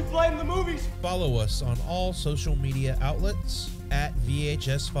 Don't you blame the movies! Follow us on all social media outlets at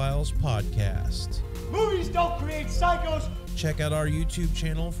VHS Files Podcast. Movies don't create psychos. Check out our YouTube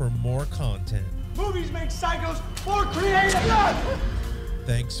channel for more content. Movies make psychos more creative.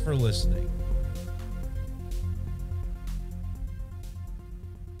 Thanks for listening.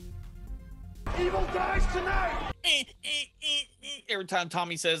 Evil dies tonight. Every time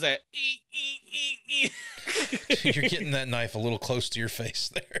Tommy says that. You're getting that knife a little close to your face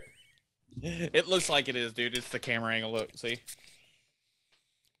there. It looks like it is, dude. It's the camera angle. Look, see?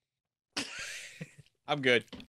 I'm good.